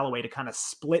Marquez Callaway to kind of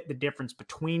split the difference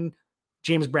between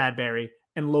James Bradbury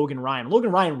and Logan Ryan.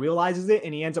 Logan Ryan realizes it,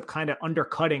 and he ends up kind of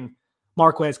undercutting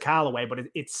Marquez Callaway, but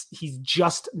he's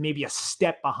just maybe a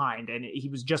step behind, and he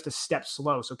was just a step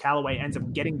slow. So Callaway ends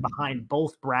up getting behind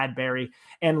both Bradbury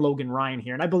and Logan Ryan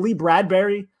here. And I believe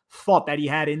Bradbury thought that he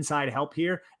had inside help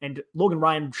here, and Logan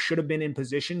Ryan should have been in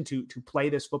position to play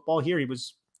this football here. He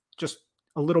was just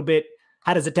a little bit,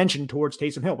 had his attention towards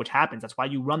Taysom Hill, which happens. That's why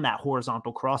you run that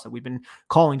horizontal cross that we've been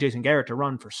calling Jason Garrett to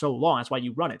run for so long. That's why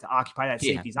you run it, to occupy that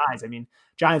safety's eyes. I mean,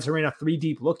 Giants are in a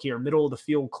 3-deep look here, middle of the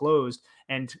field closed,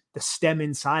 and the stem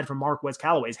inside from Marquez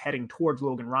Callaway is heading towards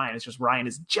Logan Ryan. It's just Ryan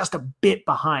is just a bit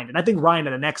behind. And I think Ryan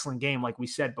had an excellent game, like we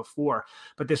said before,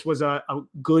 but this was a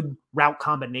good route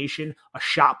combination, a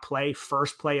shot play,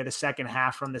 first play of the second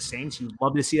half from the Saints. You'd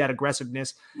love to see that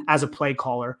aggressiveness as a play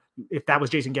caller. If that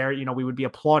was Jason Garrett, you know, we would be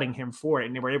applauding him for it.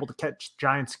 And they were able to catch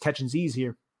Giants catching Z's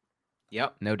here.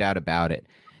 Yep, no doubt about it.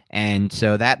 And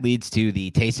so that leads to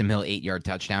the Taysom Hill 8-yard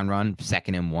touchdown run,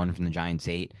 2nd and 1 from the Giants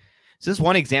 8. So this is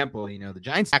one example, you know, the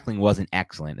Giants tackling wasn't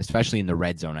excellent, especially in the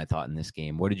red zone, I thought, in this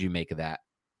game. What did you make of that?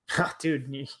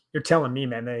 Dude, you're telling me,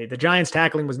 man. The Giants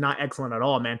tackling was not excellent at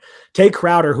all, man. Tay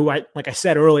Crowder, who like I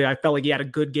said earlier, I felt like he had a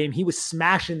good game. He was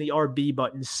smashing the RB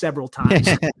button several times.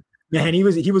 Man, he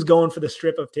was going for the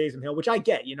strip of Taysom Hill, which I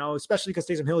get, you know, especially because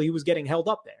Taysom Hill, he was getting held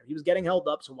up there. He was getting held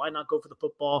up, so why not go for the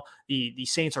football? The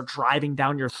Saints are driving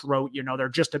down your throat. You know, they're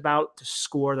just about to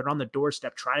score. They're on the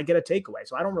doorstep trying to get a takeaway.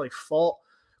 So I don't really fault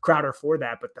Crowder for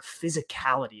that, but the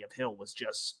physicality of Hill was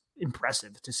just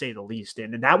impressive, to say the least.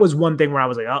 And that was one thing where I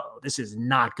was like, oh, this is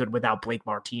not good without Blake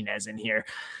Martinez in here,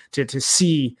 to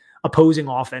see opposing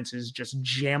offenses just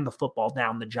jam the football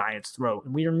down the Giants' throat.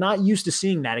 And we are not used to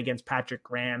seeing that against Patrick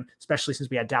Graham, especially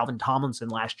since we had Dalvin Tomlinson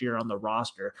last year on the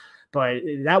roster. But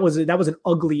that was an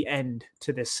ugly end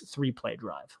to this 3-play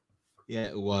drive. Yeah,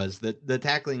 it was. The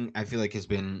tackling, I feel like, has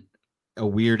been a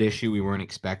weird issue we weren't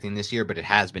expecting this year, but it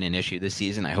has been an issue this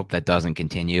season. I hope that doesn't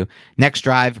continue. Next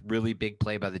drive, really big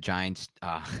play by the Giants.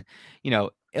 You know,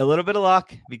 a little bit of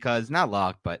luck, because not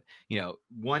luck, but, you know,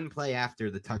 one play after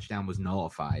the touchdown was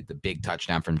nullified, the big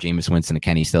touchdown from Jameis Winston to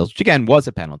Kenny Stills, which again was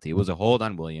a penalty. It was a hold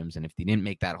on Williams, and if they didn't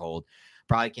make that hold,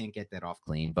 probably can't get that off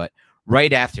clean. But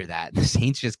right after that, the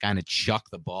Saints just kind of chuck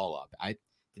the ball up. I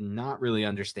did not really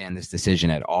understand this decision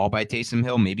at all by Taysom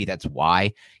Hill. Maybe that's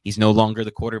why he's no longer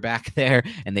the quarterback there,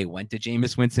 and they went to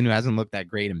Jameis Winston, who hasn't looked that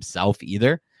great himself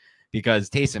either. Because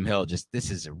Taysom Hill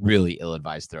this is a really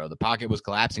ill-advised throw. The pocket was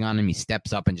collapsing on him. He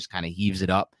steps up and just kind of heaves it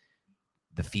up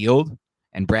the field.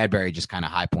 And Bradbury just kind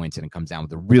of high points it and comes down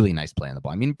with a really nice play on the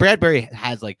ball. I mean, Bradbury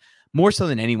has more so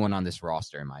than anyone on this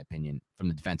roster, in my opinion, from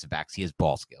the defensive backs, he has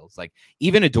ball skills.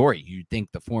 Even Adoree, you'd think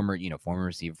the former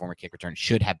receiver, former kick return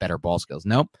should have better ball skills.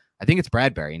 Nope. I think it's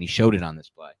Bradbury, and he showed it on this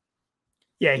play.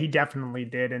 Yeah, he definitely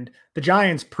did. And the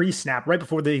Giants pre-snap, right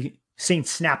before the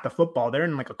Saints snap the football, they're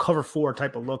in a cover 4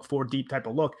 type of look, 4 deep type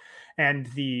of look. And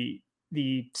the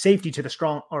safety to the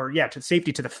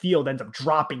safety to the field ends up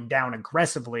dropping down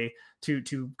aggressively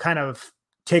to kind of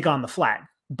take on the flat,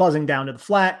 buzzing down to the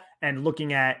flat and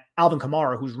looking at Alvin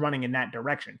Kamara, who's running in that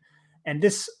direction. And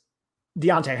this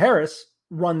Deontay Harris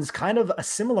runs kind of a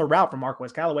similar route from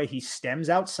Marquez Callaway. He stems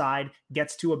outside,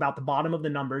 gets to about the bottom of the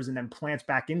numbers, and then plants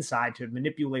back inside to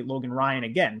manipulate Logan Ryan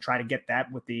again, try to get that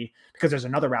because there's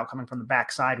another route coming from the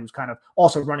backside who's kind of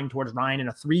also running towards Ryan in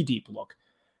a 3 deep look.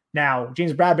 Now,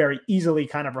 James Bradbury easily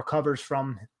kind of recovers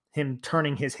from him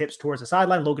turning his hips towards the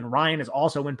sideline. Logan Ryan is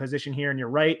also in position here, and you're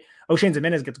right. O'Shane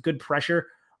Zimenez gets good pressure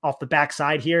off the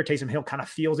backside here. Taysom Hill kind of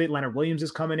feels it. Leonard Williams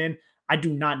is coming in. I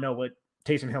do not know what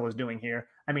Taysom Hill is doing here.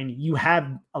 I mean, you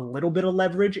have a little bit of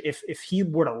leverage. If he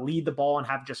were to lead the ball and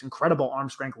have just incredible arm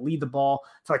strength, lead the ball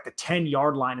to the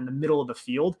 10-yard line in the middle of the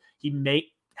field, he may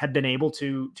have been able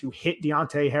to hit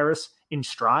Deontay Harris in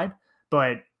stride.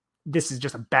 But this is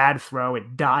just a bad throw.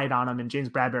 It died on him, and James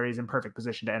Bradbury is in perfect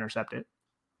position to intercept it.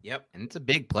 Yep, and it's a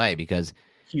big play because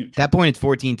huge. At that point, it's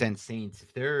 14-10 Saints.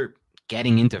 If they're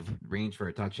getting into range for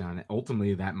a touchdown,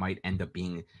 ultimately that might end up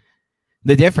being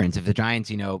the difference if the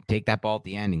Giants, take that ball at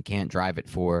the end and can't drive it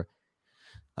for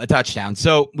a touchdown.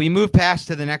 So we move past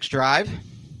to the next drive.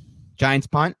 Giants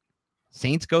punt.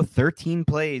 Saints go 11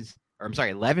 plays,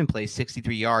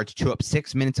 63 yards, chew up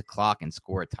 6 minutes of clock and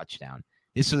score a touchdown.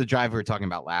 This was the drive we were talking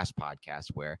about last podcast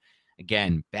where,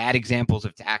 again, bad examples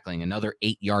of tackling, another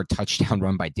 8-yard touchdown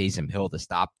run by Taysom Hill to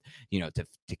stop,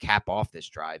 to cap off this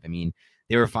drive. I mean,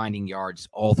 they were finding yards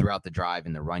all throughout the drive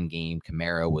in the run game.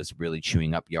 Kamara was really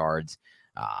chewing up yards.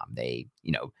 They,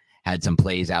 had some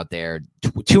plays out there,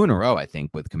 two in a row, I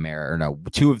think, with Kamara. Or no,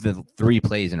 2 of the 3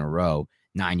 plays in a row,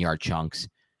 9-yard chunks.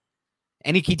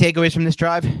 Any key takeaways from this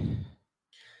drive?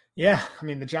 Yeah, I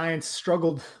mean, the Giants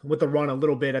struggled with the run a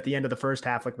little bit at the end of the first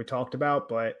half, like we talked about,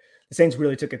 but the Saints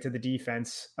really took it to the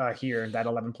defense here in that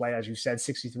 11 play, as you said,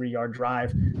 63-yard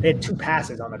drive. They had 2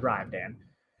 passes on the drive, Dan.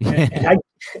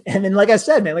 And then, like I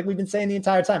said, man, like we've been saying the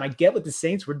entire time, I get what the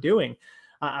Saints were doing.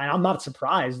 And I'm not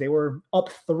surprised. They were up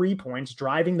 3 points,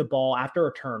 driving the ball after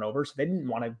a turnover, so they didn't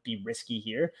want to be risky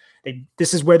here.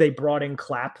 This is where they brought in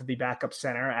Clapp, the backup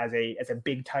center, as a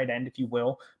big tight end, if you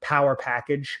will, power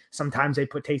package. Sometimes they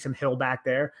put Taysom Hill back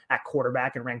there at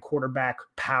quarterback and ran quarterback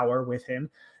power with him.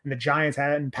 And the Giants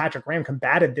and Patrick Graham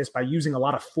combated this by using a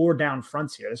lot of 4-down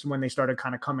fronts here. This is when they started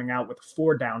kind of coming out with a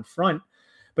 4-down front.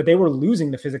 But they were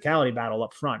losing the physicality battle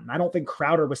up front. And I don't think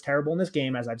Crowder was terrible in this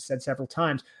game, as I've said several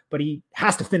times, but he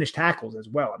has to finish tackles as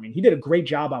well. I mean, he did a great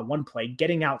job on one play,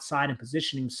 getting outside and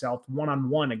positioning himself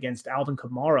one-on-one against Alvin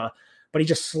Kamara, but he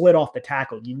just slid off the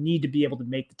tackle. You need to be able to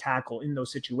make the tackle in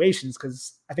those situations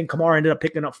because I think Kamara ended up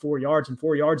picking up 4 yards, and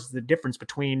 4 yards is the difference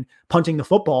between punting the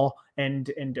football and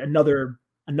another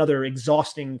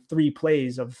exhausting 3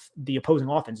 plays of the opposing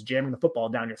offense jamming the football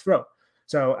down your throat.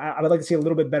 So I would like to see a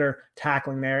little bit better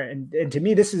tackling there. And to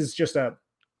me, this is just a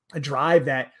drive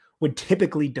that would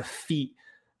typically defeat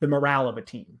the morale of a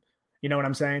team. You know what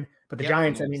I'm saying? But the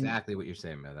Giants, I mean, exactly what you're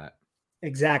saying about that.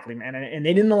 Exactly, man. And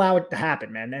they didn't allow it to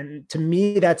happen, man. And to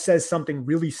me, that says something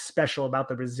really special about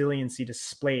the resiliency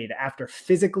displayed after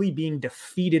physically being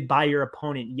defeated by your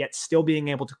opponent, yet still being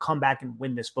able to come back and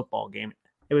win this football game.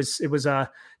 It was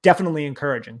definitely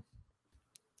encouraging.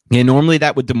 Yeah, normally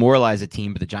that would demoralize a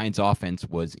team, but the Giants offense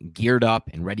was geared up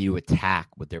and ready to attack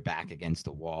with their back against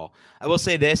the wall. I will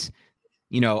say this,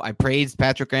 I praised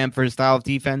Patrick Graham for his style of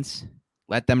defense.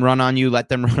 Let them run on you,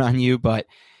 but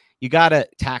you got to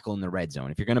tackle in the red zone.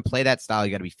 If you're going to play that style,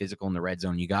 you got to be physical in the red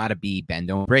zone. You got to be bend,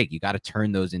 don't break. You got to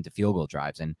turn those into field goal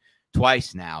drives. And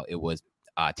twice now it was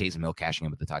Taysom Hill cashing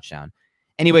in with the touchdown.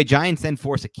 Anyway, Giants then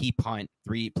force a key punt,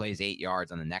 3 plays, 8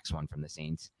 yards on the next one from the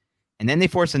Saints. And then they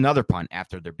force another punt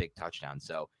after their big touchdown.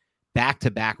 So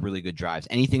back-to-back really good drives.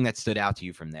 Anything that stood out to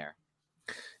you from there?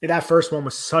 Yeah, that first one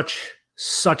was such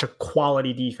such a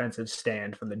quality defensive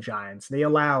stand from the Giants. They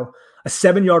allow a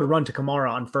 7-yard run to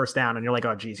Kamara on first down, and you're like,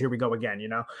 oh, geez, here we go again,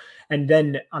 And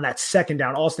then on that second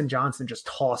down, Austin Johnson just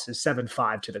tosses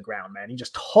 7-5 to the ground, man. He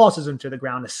just tosses him to the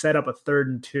ground to set up a 3rd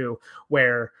and 2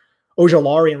 where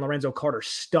Ojulari and Lorenzo Carter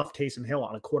stuffed Taysom Hill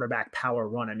on a quarterback power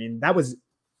run. I mean,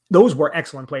 those were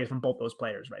excellent plays from both those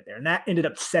players right there. And that ended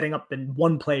up setting up the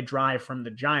one-play drive from the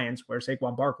Giants where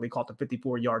Saquon Barkley caught the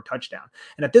 54-yard touchdown.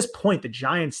 And at this point, the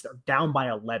Giants are down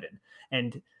by 11.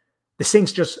 And the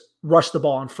Saints just rushed the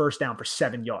ball on first down for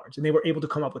 7 yards. And they were able to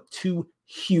come up with 2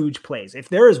 huge plays. If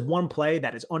there is one play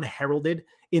that is unheralded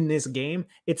in this game,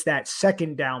 it's that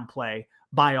second down play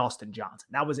by Austin Johnson.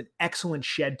 That was an excellent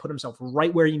shed, put himself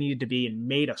right where he needed to be and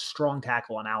made a strong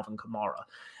tackle on Alvin Kamara.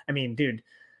 I mean, dude,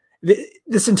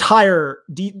 these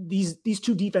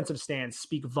 2 defensive stands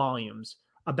speak volumes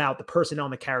about the personnel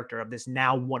and the character of this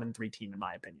now 1-3 team, in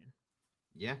my opinion.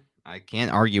 Yeah, I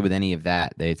can't argue with any of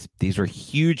that. These were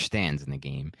huge stands in the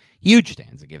game, huge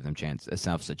stands that give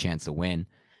themselves a chance to win.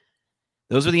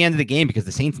 Those were the end of the game because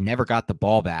the Saints never got the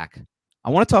ball back.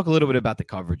 I want to talk a little bit about the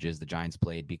coverages the Giants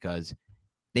played because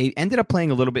they ended up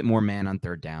playing a little bit more man on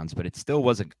third downs, but it still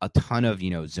was a ton of,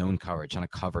 zone coverage, on a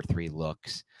cover 3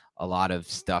 looks, a lot of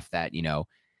stuff that,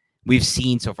 we've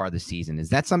seen so far this season. Is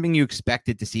that something you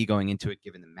expected to see going into it,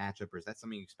 given the matchup, or is that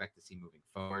something you expect to see moving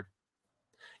forward?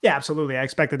 Yeah, absolutely. I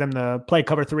expected them to play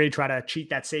cover 3, try to cheat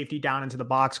that safety down into the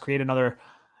box, create another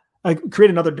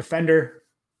defender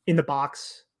in the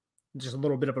box, just a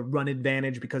little bit of a run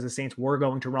advantage because the Saints were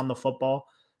going to run the football.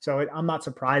 So I'm not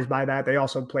surprised by that. They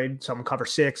also played some cover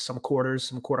 6, some quarters,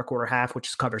 some quarter half, which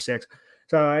is cover 6.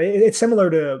 So it's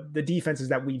similar to the defenses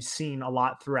that we've seen a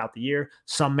lot throughout the year,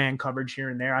 some man coverage here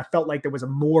and there. I felt like there was a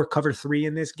more cover 3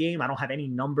 in this game. I don't have any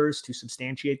numbers to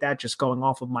substantiate that, just going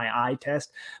off of my eye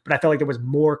test. But I felt like there was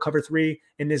more cover 3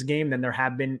 in this game than there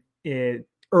have been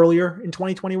earlier in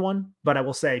 2021. But I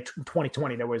will say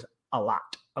 2020, there was a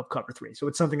lot of cover 3. So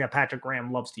it's something that Patrick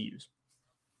Graham loves to use.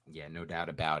 Yeah, no doubt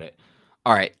about it.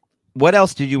 All right. What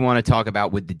else did you want to talk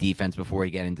about with the defense before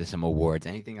we get into some awards?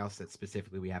 Anything else that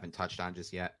specifically we haven't touched on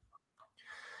just yet?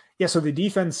 Yeah, so the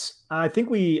defense, I think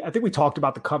we talked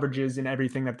about the coverages and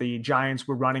everything that the Giants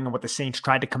were running and what the Saints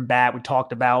tried to combat. We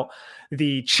talked about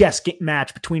the chess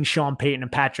match between Sean Payton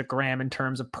and Patrick Graham in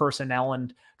terms of personnel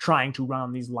and trying to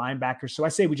run these linebackers. So I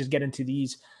say we just get into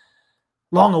these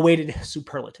long-awaited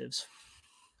superlatives.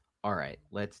 All right,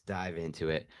 let's dive into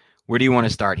it. Where do you want to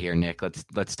start here, Nick?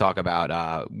 Let's talk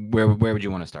about where would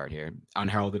you want to start here?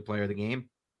 Unheralded player of the game?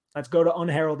 Let's go to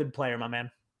unheralded player, my man.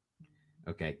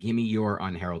 Okay, give me your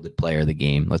unheralded player of the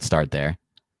game. Let's start there.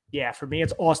 Yeah, for me,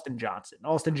 it's Austin Johnson.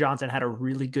 Austin Johnson had a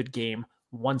really good game.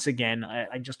 Once again,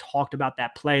 I just talked about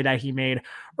that play that he made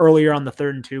earlier on the 3rd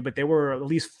and 2, but there were at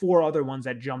least 4 other ones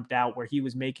that jumped out where he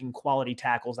was making quality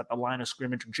tackles at the line of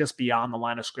scrimmage, just beyond the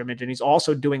line of scrimmage. And he's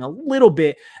also doing a little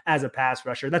bit as a pass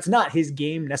rusher. That's not his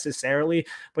game necessarily,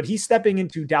 but he's stepping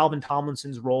into Dalvin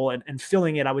Tomlinson's role and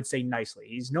filling it, I would say, nicely.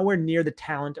 He's nowhere near the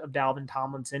talent of Dalvin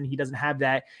Tomlinson. He doesn't have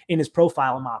that in his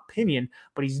profile, in my opinion,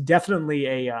 but he's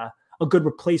definitely a good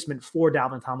replacement for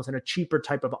Dalvin Tomlinson, a cheaper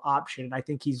type of option. And I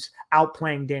think he's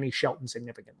outplaying Danny Shelton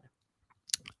significantly.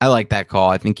 I like that call.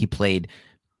 I think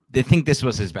this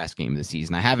was his best game of the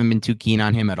season. I haven't been too keen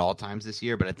on him at all times this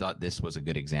year, but I thought this was a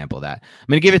good example of that. I'm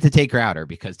going to give it to Tate Crowder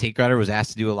because Tate Crowder was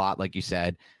asked to do a lot, like you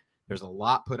said. There's a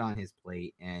lot put on his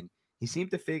plate, and he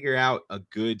seemed to figure out a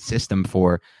good system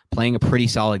for playing a pretty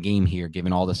solid game here,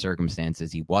 given all the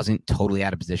circumstances. He wasn't totally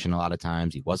out of position a lot of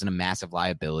times. He wasn't a massive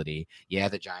liability. Yeah,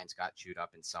 the Giants got chewed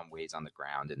up in some ways on the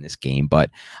ground in this game,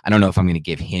 but I don't know if I'm going to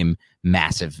give him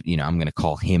massive, I'm going to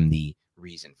call him the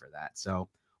reason for that. So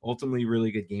ultimately,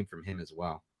 really good game from him as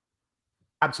well.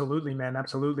 Absolutely, man.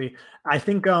 Absolutely. I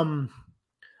think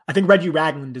Reggie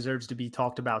Ragland deserves to be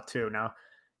talked about too. Now,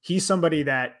 he's somebody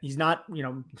that he's not,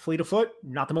 fleet of foot,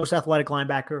 not the most athletic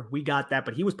linebacker. We got that,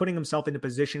 but he was putting himself into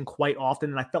position quite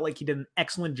often. And I felt like he did an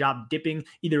excellent job dipping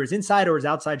either his inside or his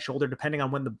outside shoulder, depending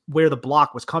on where the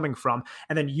block was coming from.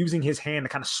 And then using his hand to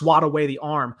kind of swat away the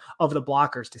arm of the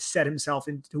blockers to set himself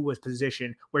into a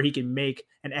position where he can make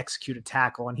and execute a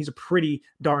tackle. And he's a pretty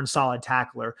darn solid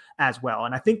tackler as well.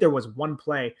 And I think there was one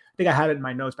play, I think I had it in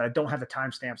my notes, but I don't have the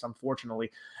timestamps,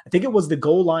 unfortunately. I think it was the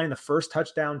goal line, the first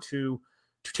touchdown to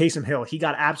Taysom Hill. He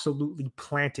got absolutely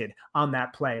planted on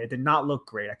that play. It did not look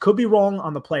great. I could be wrong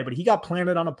on the play, but he got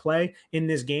planted on a play in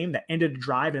this game that ended a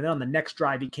drive. And then on the next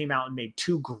drive, he came out and made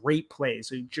 2 great plays.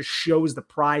 So it just shows the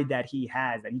pride that he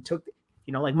has, that he took,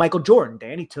 like Michael Jordan,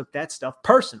 Dan, he took that stuff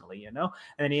personally, and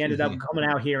then he ended up coming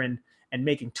out here and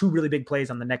making 2 really big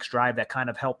plays on the next drive that kind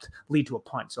of helped lead to a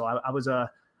punt. So I was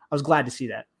glad to see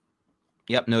that.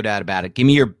 Yep, no doubt about it. Give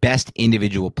me your best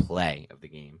individual play of the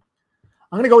game.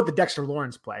 I'm going to go with the Dexter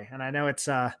Lawrence play. And I know it's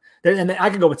and I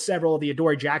could go with several. The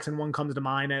Adoree Jackson one comes to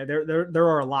mind. There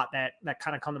are a lot that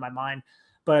kind of come to my mind.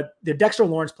 But the Dexter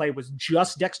Lawrence play was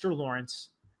just Dexter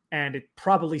Lawrence, and it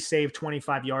probably saved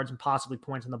 25 yards and possibly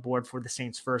points on the board for the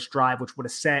Saints' first drive, which would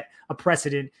have set a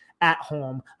precedent at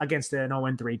home against an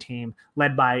 0-3 team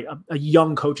led by a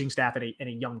young coaching staff and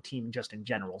a young team just in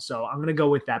general. So I'm going to go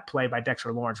with that play by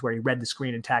Dexter Lawrence where he read the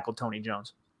screen and tackled Tony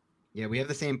Jones. Yeah, we have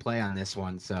the same play on this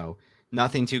one, so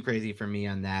nothing too crazy for me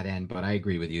on that end, but I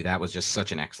agree with you. That was just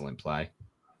such an excellent play.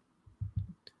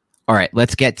 All right,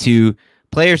 let's get to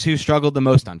players who struggled the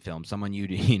most on film. Someone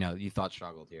you thought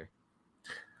struggled here.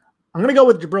 I'm going to go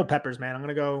with Jabril Peppers, man. I'm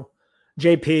going to go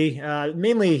JP.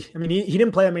 Mainly, I mean, he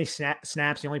didn't play that many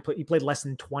snaps. He played less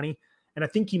than 20, and I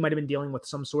think he might have been dealing with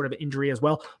some sort of injury as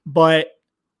well. But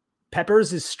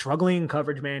Peppers is struggling in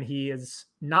coverage, man. He is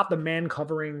not the man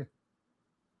covering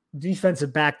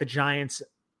defensive back the Giants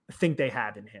think they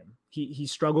have in him. He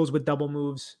struggles with double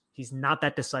moves. He's not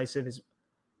that decisive.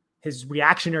 His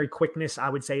reactionary quickness, I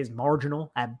would say, is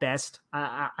marginal at best.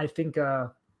 I think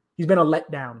he's been a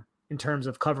letdown in terms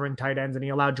of covering tight ends, and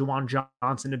he allowed Juwan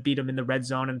Johnson to beat him in the red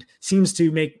zone and seems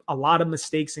to make a lot of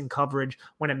mistakes in coverage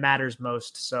when it matters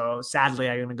most. So sadly,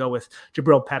 I'm going to go with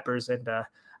Jabril Peppers. And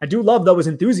I do love, though, his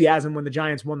enthusiasm when the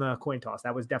Giants won the coin toss.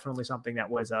 That was definitely something that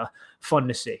was fun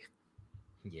to see.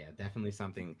 Yeah, definitely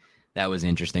something that was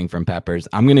interesting from Peppers.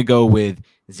 I'm going to go with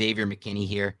Xavier McKinney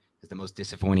here as the most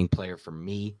disappointing player for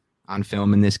me on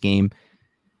film in this game.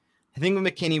 I think with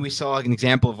McKinney, we saw an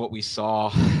example of what we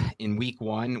saw in week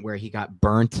 1 where he got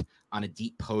burnt on a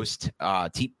deep post,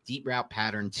 deep route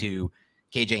pattern to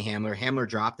KJ Hamler. Hamler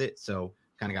dropped it, so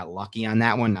kind of got lucky on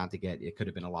that one. It could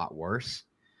have been a lot worse.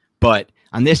 But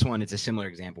on this one, it's a similar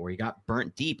example where he got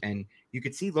burnt deep, and you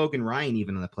could see Logan Ryan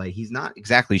even on the play. He's not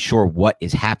exactly sure what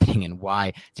is happening and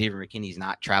why Xavier McKinney's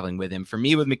not traveling with him. For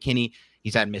me, with McKinney,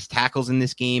 he's had missed tackles in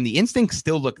this game. The instincts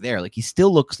still look there. Like, he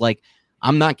still looks like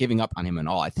I'm not giving up on him at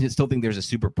all. I still think there's a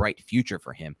super bright future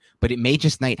for him, but it may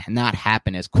just not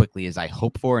happen as quickly as I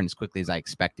hope for and as quickly as I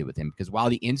expected with him. Because while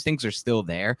the instincts are still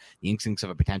there, the instincts of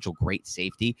a potential great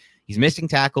safety, he's missing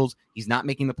tackles. He's not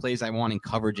making the plays I want in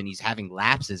coverage, and he's having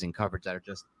lapses in coverage that are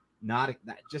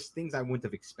just things I wouldn't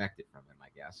have expected from him, I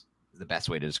guess, is the best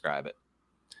way to describe it.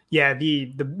 Yeah,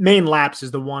 the main lapse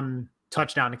is the one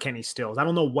touchdown to Kenny Stills. I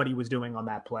don't know what he was doing on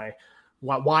that play,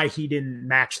 why he didn't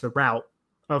match the route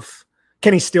of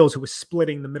Kenny Stills, who was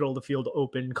splitting the middle of the field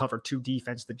open, cover 2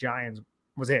 defense the Giants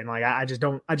was in. Like, I just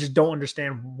don't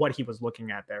understand what he was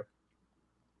looking at there.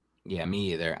 Yeah,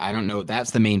 me either. I don't know. That's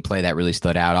the main play that really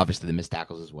stood out. Obviously, the missed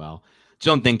tackles as well. Just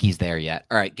don't think he's there yet.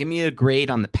 All right, give me a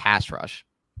grade on the pass rush.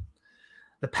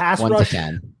 The pass 1 rush, to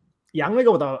 10. Yeah, I'm going to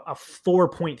go with a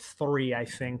 4.3, I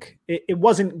think. It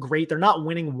wasn't great. They're not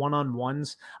winning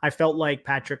one-on-ones. I felt like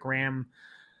Patrick Graham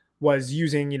was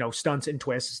using, stunts and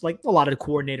twists like a lot of the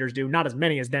coordinators do, not as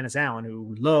many as Dennis Allen,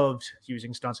 who loved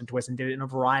using stunts and twists and did it in a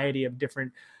variety of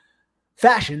different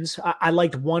fashions. I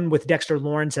liked one with Dexter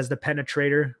Lawrence as the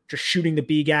penetrator, just shooting the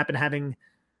B gap and having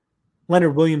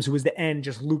Leonard Williams, who was the end,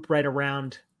 just loop right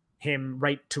around him,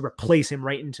 right to replace him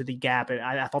right into the gap. And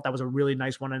I thought that was a really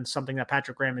nice one and something that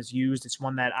Patrick Graham has used. It's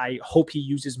one that I hope he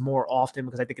uses more often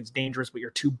because I think it's dangerous with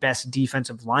your 2 best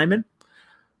defensive linemen.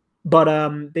 But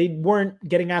they weren't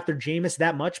getting after Jameis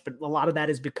that much, but a lot of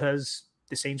that is because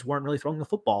the Saints weren't really throwing the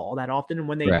football all that often. And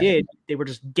when they did, they were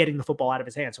just getting the football out of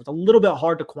his hands. So it's a little bit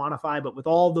hard to quantify, but with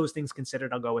all those things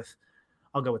considered, I'll go with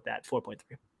that 4.3.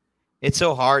 It's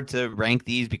so hard to rank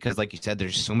these because, like you said,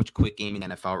 there's so much quick game in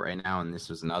NFL right now, and this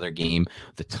was another game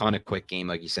with a ton of quick game.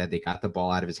 Like you said, they got the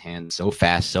ball out of his hands so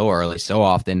fast, so early, so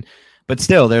often. But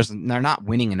still, they're not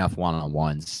winning enough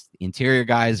one-on-ones. The interior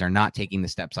guys are not taking the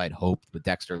steps I'd hoped with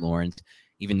Dexter Lawrence.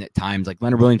 Even at times, like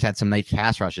Leonard Williams had some nice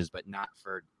pass rushes, but not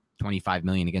for $25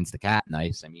 million against the cap.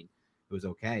 Nice. I mean, it was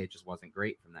okay. It just wasn't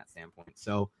great from that standpoint.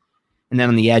 So, and then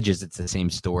on the edges, it's the same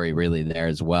story really there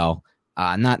as well.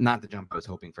 Not the jump I was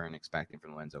hoping for and expecting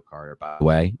from Lorenzo Carter, by the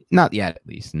way. Not yet, at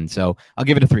least. And so I'll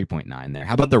give it a 3.9 there.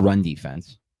 How about the run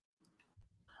defense?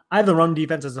 I have the run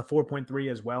defense as a 4.3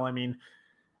 as well. I mean,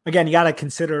 again, you got to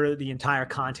consider the entire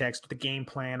context, the game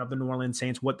plan of the New Orleans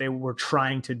Saints, what they were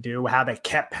trying to do, how they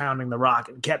kept pounding the rock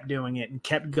and kept doing it and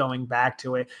kept going back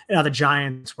to it, and how the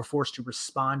Giants were forced to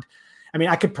respond. I mean,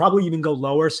 I could probably even go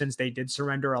lower since they did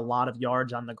surrender a lot of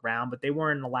yards on the ground, but they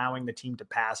weren't allowing the team to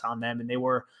pass on them, and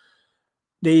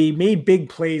they made big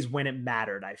plays when it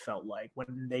mattered, I felt like.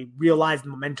 When they realized the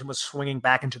momentum was swinging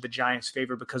back into the Giants'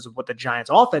 favor because of what the Giants'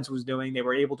 offense was doing, they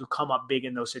were able to come up big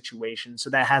in those situations.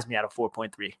 So that has me at a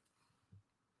 4.3.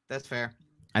 That's fair.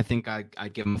 I think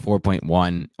I'd give them a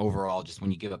 4.1 overall, just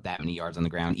when you give up that many yards on the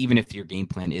ground, even if your game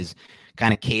plan is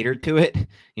kind of catered to it,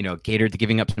 catered to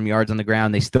giving up some yards on the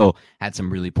ground, they still had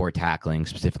some really poor tackling,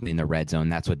 specifically in the red zone.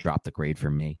 That's what dropped the grade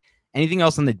for me. Anything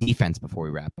else on the defense before we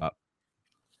wrap up?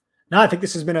 No, I think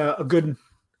this has been a good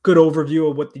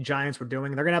overview of what the Giants were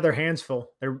doing. They're going to have their hands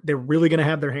full. They're really going to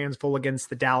have their hands full against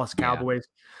the Dallas Cowboys,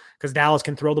 because Dallas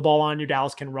can throw the ball on you.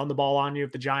 Dallas can run the ball on you.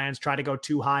 If the Giants try to go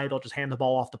too high, they'll just hand the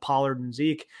ball off to Pollard and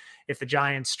Zeke. If the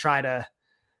Giants try to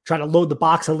load the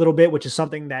box a little bit, which is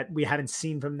something that we haven't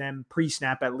seen from them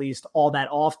pre-snap at least all that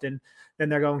often, then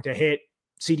they're going to hit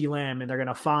CeeDee Lamb and they're going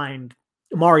to find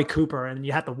Amari Cooper, and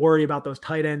you have to worry about those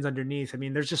tight ends underneath. I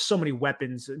mean, there's just so many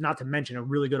weapons, not to mention a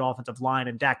really good offensive line,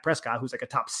 and Dak Prescott, who's like a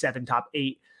top 7, top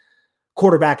 8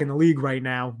 quarterback in the league right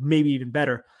now, maybe even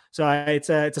better. So it's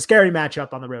a scary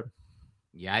matchup on the road.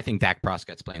 Yeah, I think Dak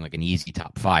Prescott's playing like an easy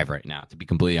top 5 right now, to be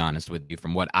completely honest with you.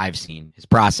 From what I've seen, his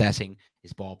processing,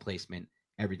 his ball placement,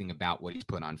 everything about what he's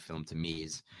put on film to me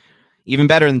is even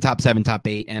better than top 7, top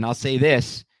 8. And I'll say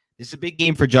this is a big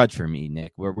game for Judge for me,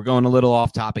 Nick. We're going a little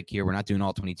off topic here. We're not doing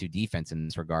all 22 defense in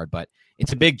this regard, but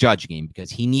it's a big Judge game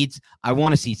because I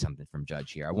want to see something from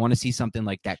Judge here. I want to see something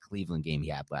like that Cleveland game he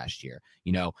had last year.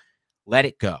 Let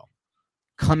it go.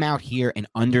 Come out here and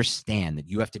understand that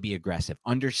you have to be aggressive.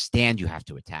 Understand you have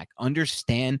to attack.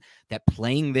 Understand that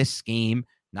playing this game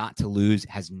not to lose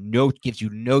gives you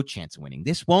no chance of winning.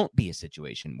 This won't be a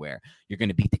situation where you're going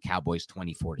to beat the Cowboys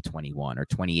 24-21 or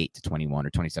 28-21 or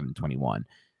 27-21.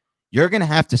 You're going to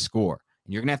have to score,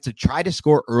 and you're going to have to try to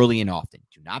score early and often.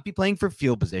 Do not be playing for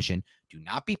field position. Do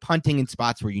not be punting in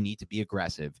spots where you need to be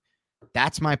aggressive.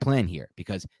 That's my plan here,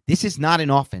 because this is not an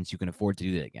offense you can afford to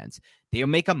do that against. They'll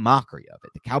make a mockery of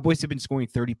it. The Cowboys have been scoring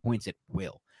 30 points at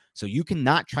will. So you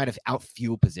cannot try to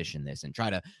out-field position this and try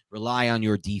to rely on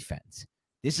your defense.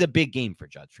 This is a big game for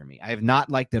Judge for me. I have not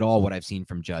liked at all what I've seen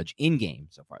from Judge in-game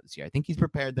so far this year. I think he's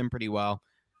prepared them pretty well.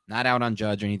 Not out on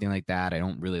Judge or anything like that. I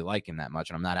don't really like him that much,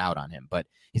 and I'm not out on him. But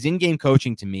his in-game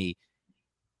coaching, to me,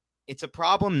 it's a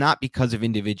problem not because of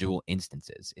individual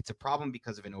instances. It's a problem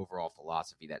because of an overall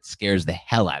philosophy that scares the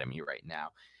hell out of me right now.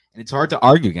 And it's hard to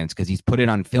argue against because he's put it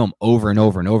on film over and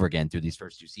over and over again through these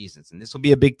first 2 seasons. And this will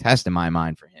be a big test in my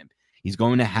mind for him. He's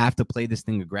going to have to play this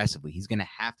thing aggressively. He's going to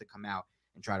have to come out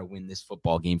and try to win this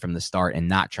football game from the start and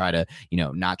not try to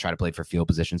play for field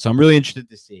position. So I'm really interested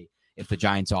to see if the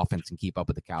Giants offense can keep up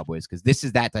with the Cowboys, because this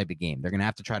is that type of game. They're going to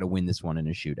have to try to win this one in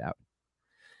a shootout.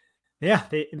 Yeah,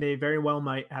 they very well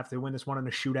might have to win this one in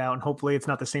a shootout, and hopefully it's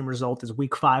not the same result as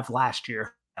Week 5 last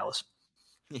year, Alice.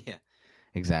 Yeah,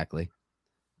 exactly.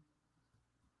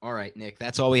 All right, Nick,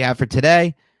 that's all we have for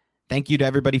today. Thank you to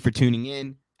everybody for tuning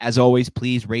in. As always,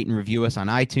 please rate and review us on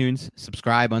iTunes.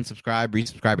 Subscribe, unsubscribe,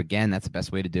 resubscribe again. That's the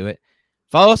best way to do it.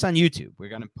 Follow us on YouTube. We're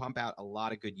going to pump out a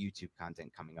lot of good YouTube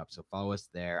content coming up, so follow us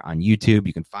there on YouTube.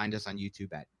 You can find us on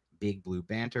YouTube at Big Blue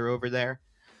Banter over there.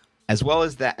 As well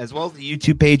as the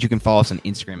YouTube page, you can follow us on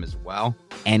Instagram as well.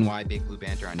 NY Big Blue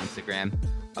Banter on Instagram.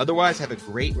 Otherwise, have a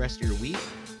great rest of your week,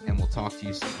 and we'll talk to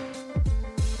you soon.